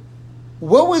 well,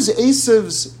 what was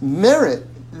Esav's merit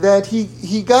that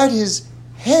he got his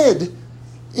head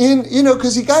in,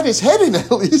 because he got his head in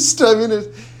at least. I mean,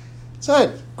 it's not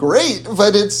great,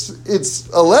 but it's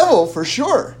a level for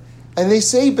sure. And they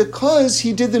say because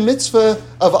he did the mitzvah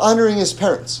of honoring his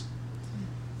parents.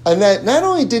 And that not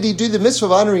only did he do the mitzvah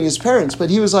of honoring his parents, but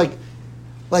he was like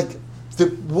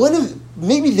one of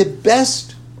maybe the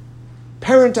best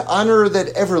parent honorer that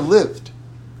ever lived.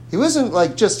 He wasn't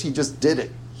like he just did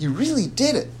it. He really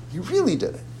did it. He really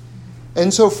did it.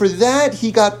 And so for that,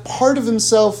 he got part of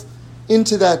himself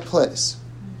into that place.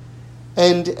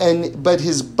 But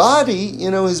his body,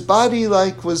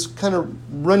 was kind of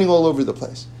running all over the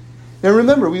place. Now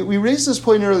remember, we raised this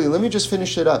point earlier. Let me just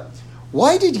finish it up.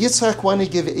 Why did Yitzchak want to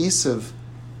give Esav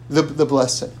the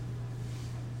blessing?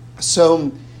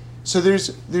 So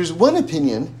there's one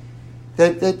opinion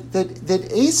that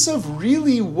Esav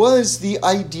really was the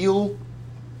ideal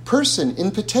person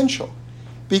in potential,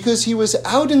 because he was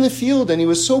out in the field and he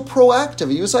was so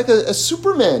proactive. He was like a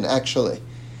Superman, actually.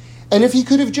 And if he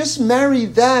could have just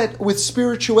married that with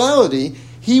spirituality,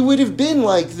 he would have been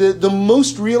like the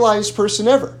most realized person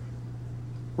ever.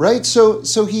 Right?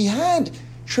 So he had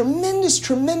tremendous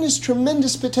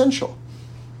potential.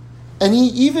 And he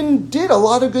even did a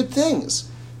lot of good things.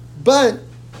 But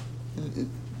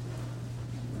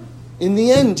in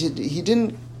the end, he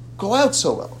didn't go out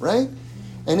so well, right?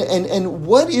 And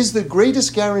what is the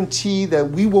greatest guarantee that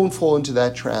we won't fall into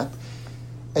that trap?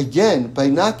 Again, by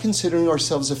not considering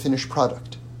ourselves a finished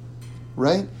product,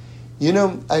 right?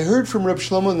 I heard from Reb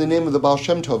Shlomo in the name of the Baal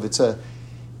Shem Tov.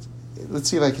 Let's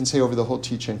see if I can say over the whole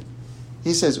teaching.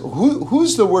 He says,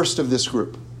 who's the worst of this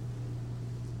group?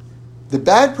 The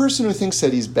bad person who thinks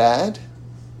that he's bad,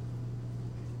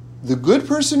 the good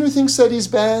person who thinks that he's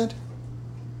bad,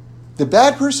 the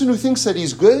bad person who thinks that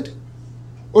he's good,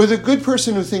 or the good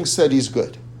person who thinks that he's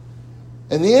good?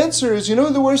 And the answer is, who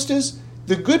the worst is?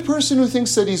 The good person who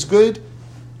thinks that he's good,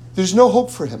 there's no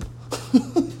hope for him.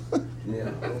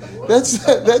 That's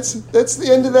the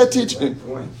end of that teaching.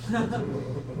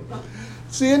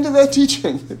 It's the end of that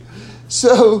teaching.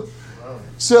 So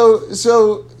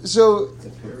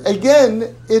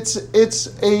again,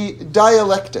 it's a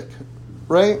dialectic,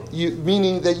 right?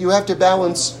 Meaning that you have to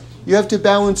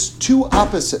balance two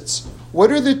opposites.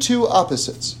 What are the two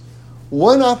opposites?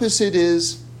 One opposite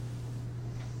is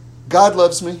God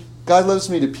loves me, God loves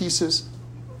me to pieces.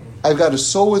 I've got a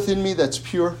soul within me that's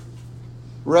pure,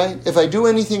 right? If I do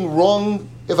anything wrong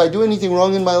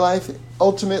in my life,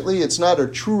 ultimately it's not a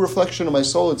true reflection of my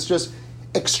soul. It's just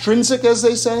extrinsic, as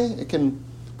they say. It can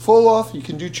fall off. You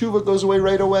can do tshuva, it goes away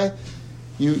right away.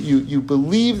 You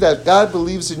believe that God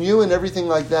believes in you and everything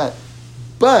like that.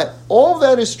 But all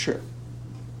that is true.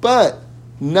 But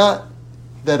not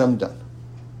that I'm done.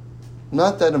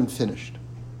 Not that I'm finished.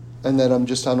 And that I'm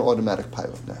just on automatic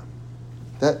pilot now.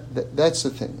 That's the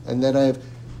thing. And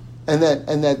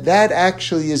that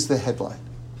actually is the headline.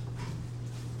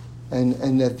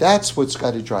 And that's what's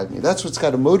got to drive me. That's what's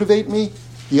got to motivate me.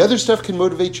 The other stuff can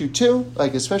motivate you too,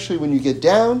 like especially when you get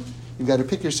down, you've got to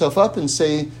pick yourself up and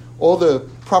say all the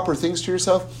proper things to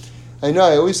yourself. I know,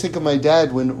 I always think of my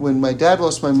dad. When my dad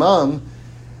lost my mom,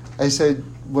 I said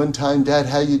one time, "Dad,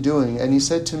 how you doing?" And he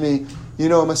said to me,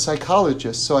 "I'm a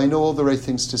psychologist, so I know all the right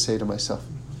things to say to myself."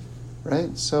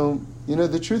 Right? So,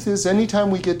 the truth is,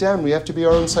 anytime we get down, we have to be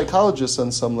our own psychologists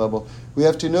on some level. We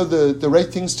have to know the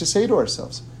right things to say to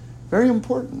ourselves. Very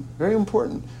important, very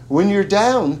important. When you're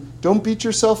down, don't beat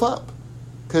yourself up.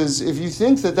 Because if you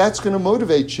think that that's going to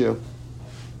motivate you,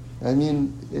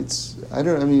 everyone's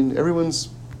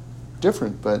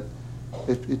different, but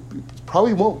it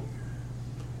probably won't.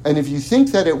 And if you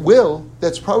think that it will,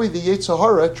 that's probably the Yetzer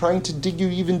Hara trying to dig you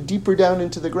even deeper down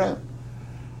into the ground.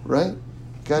 Right? You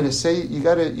gotta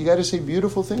say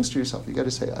beautiful things to yourself. You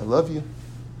gotta say, I love you,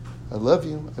 I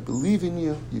believe in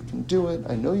you, you can do it,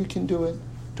 I know you can do it.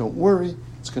 Don't worry,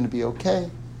 it's going to be okay.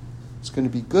 It's going to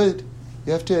be good.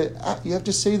 You have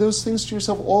to say those things to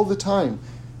yourself all the time,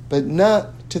 but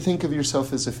not to think of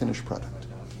yourself as a finished product.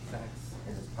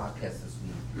 In this podcast this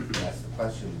week, we asked the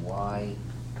question, why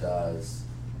does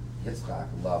Yitzchak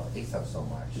love Esav so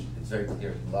much? It's very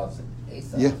clear he loves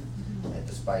Esav, yeah. And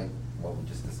despite what we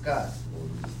just discussed.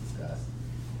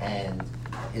 And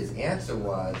his answer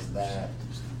was that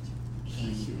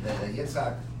that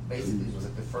Yitzchak basically was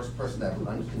like the first person to have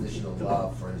unconditional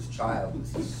love for his child,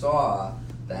 because he saw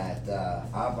that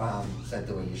Abraham sent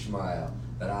away Yishmael,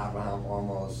 that Abraham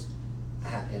almost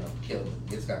killed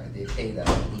Yitzchak at the Akedah,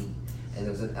 and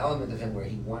there was an element of him where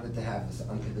he wanted to have this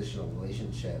unconditional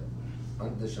relationship,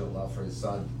 unconditional love for his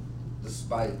son,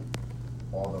 despite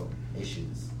all the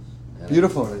issues. And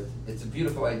beautiful. It's a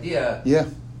beautiful idea. Yeah.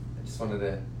 I just wanted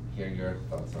to hear your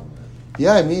thoughts on that.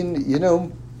 Yeah,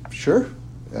 sure.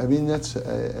 That's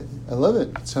I love it.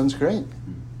 It sounds great.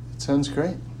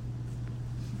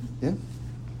 Yeah.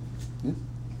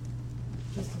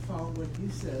 Just to follow what you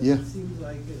said, yeah. It seems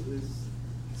like it was,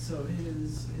 so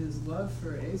his love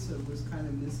for Esav was kind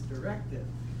of misdirected,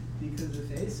 because if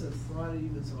Esav thought he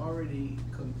was already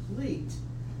complete,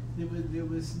 there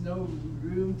was no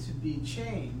room to be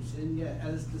changed, and yet,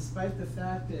 despite the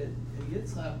fact that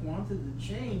Yitzchak wanted to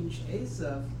change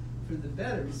Esav for the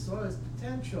better, he saw his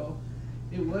potential.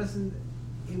 He wasn't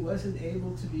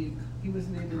able to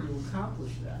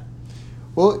accomplish that.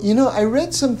 Well, I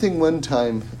read something one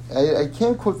time. I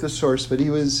can't quote the source, but it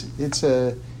was in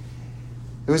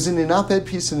an op-ed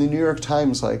piece in the New York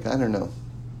Times,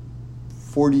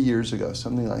 40 years ago,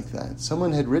 something like that.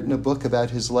 Someone had written a book about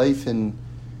his life in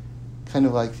kind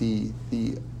of like the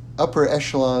upper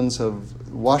echelons of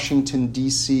Washington,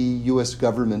 D.C. U.S.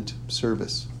 government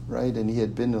service, right? And he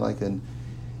had been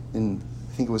in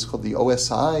I think it was called the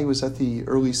OSI. Was that the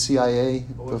early CIA?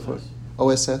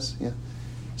 OSS, yeah.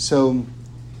 So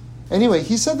anyway,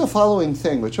 he said the following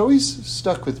thing, which always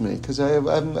stuck with me, because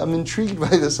I'm intrigued by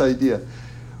this idea,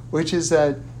 which is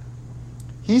that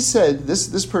he said,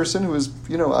 this person who was,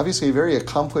 obviously a very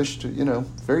accomplished,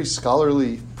 very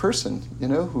scholarly person,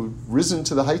 who'd risen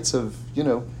to the heights of,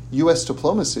 U.S.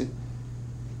 diplomacy,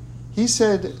 he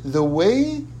said, the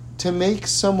way to make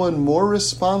someone more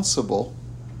responsible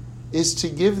is to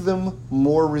give them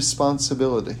more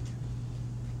responsibility.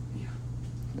 Yeah.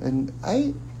 And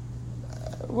I've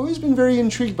always been very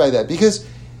intrigued by that, because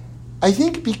I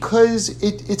think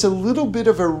it's a little bit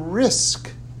of a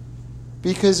risk,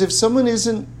 because if someone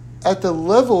isn't at the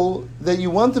level that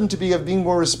you want them to be of being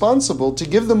more responsible, to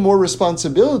give them more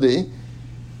responsibility,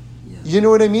 yeah. You know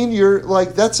what I mean? You're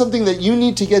like, that's something that you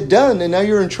need to get done, and now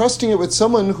you're entrusting it with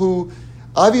someone who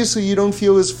obviously you don't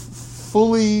feel is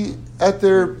fully at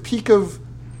their peak of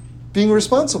being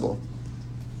responsible.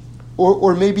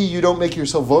 Or maybe you don't make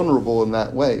yourself vulnerable in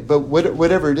that way. But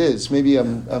whatever it is, maybe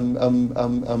I'm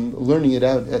learning it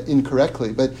out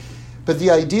incorrectly. But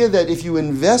the idea that if you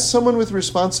invest someone with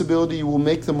responsibility, you will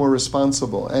make them more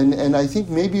responsible. And I think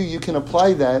maybe you can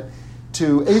apply that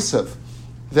to Esav.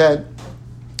 That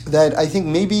I think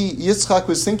maybe Yitzchak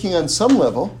was thinking on some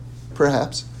level,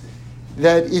 perhaps,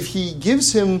 that if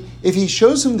he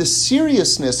shows him the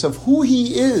seriousness of who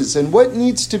he is and what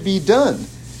needs to be done,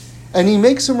 and he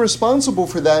makes him responsible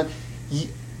for that,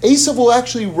 Esav will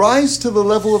actually rise to the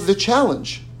level of the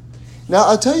challenge. Now,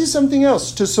 I'll tell you something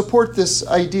else to support this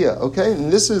idea, okay?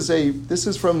 And this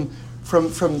is from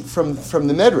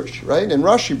the Medrash, right? And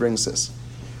Rashi brings this,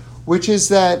 which is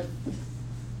that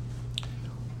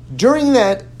during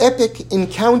that epic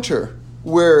encounter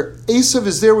where Esav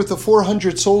is there with the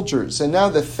 400 soldiers, and now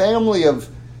the family of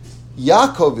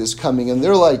Yaakov is coming, and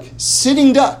they're like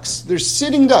sitting ducks. They're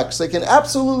sitting ducks. They can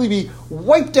absolutely be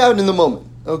wiped out in the moment,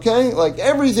 okay? Like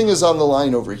everything is on the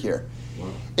line over here. Wow.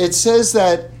 It says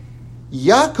that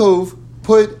Yaakov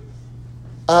put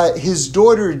his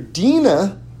daughter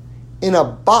Dinah in a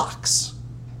box,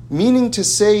 meaning to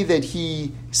say that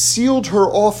he sealed her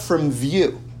off from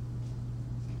view.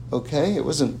 Okay? It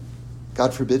wasn't,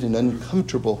 God forbid, an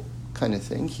uncomfortable kind of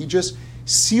thing. He just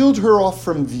sealed her off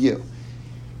from view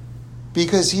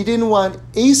because he didn't want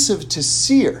Esav to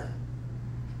see her.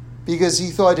 Because he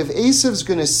thought if Esav's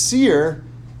going to see her,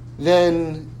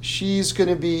 then she's going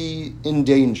to be in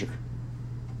danger.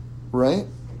 Right?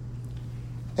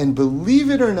 And believe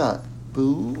it or not,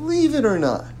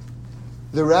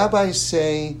 the rabbis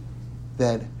say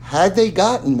that had they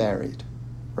gotten married,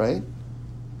 right,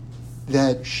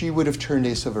 that she would have turned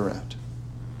Esav around.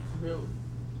 Really?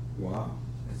 Wow.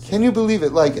 Can you believe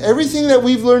it? Like everything that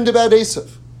we've learned about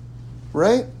Esav,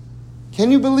 right?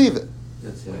 Can you believe it?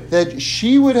 That's right. That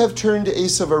she would have turned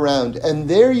Esav around. And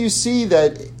there you see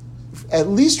that, at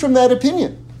least from that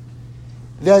opinion,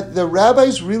 that the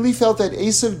rabbis really felt that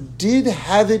Esav did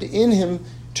have it in him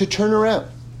to turn around.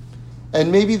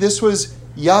 And maybe this was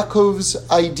Yaakov's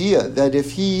idea, that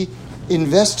if he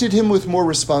invested him with more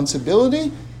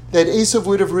responsibility, that Esav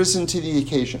would have risen to the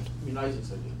occasion. You mean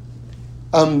Isaac's idea?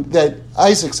 That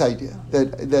Isaac's idea,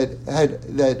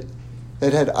 that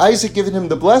had Isaac given him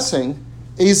the blessing,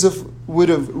 Esav would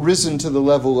have risen to the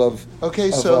level of.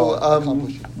 Okay, so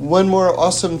one more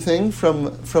awesome thing from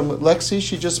Lexi.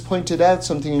 She just pointed out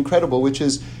something incredible, which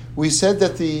is we said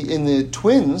that in the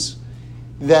twins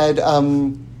that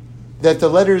the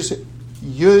letters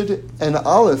Yud and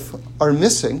Aleph are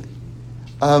missing.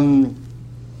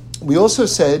 We also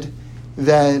said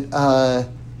that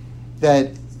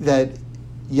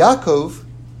Yaakov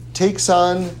takes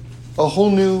on a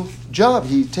whole new job.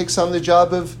 He takes on the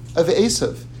job of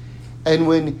Esav. And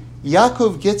when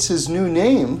Yaakov gets his new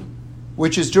name,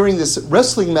 which is during this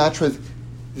wrestling match with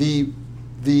the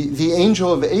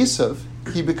angel of Esav,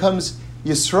 he becomes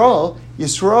Yisrael.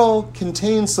 Yisrael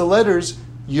contains the letters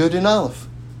Yud and Aleph.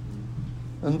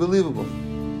 Unbelievable.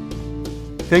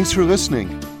 Thanks for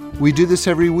listening. We do this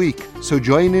every week, so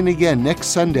join in again next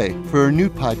Sunday for a new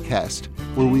podcast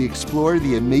where we explore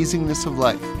the amazingness of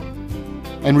life.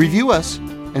 And review us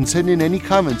and send in any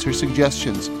comments or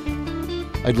suggestions.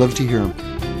 I'd love to hear them.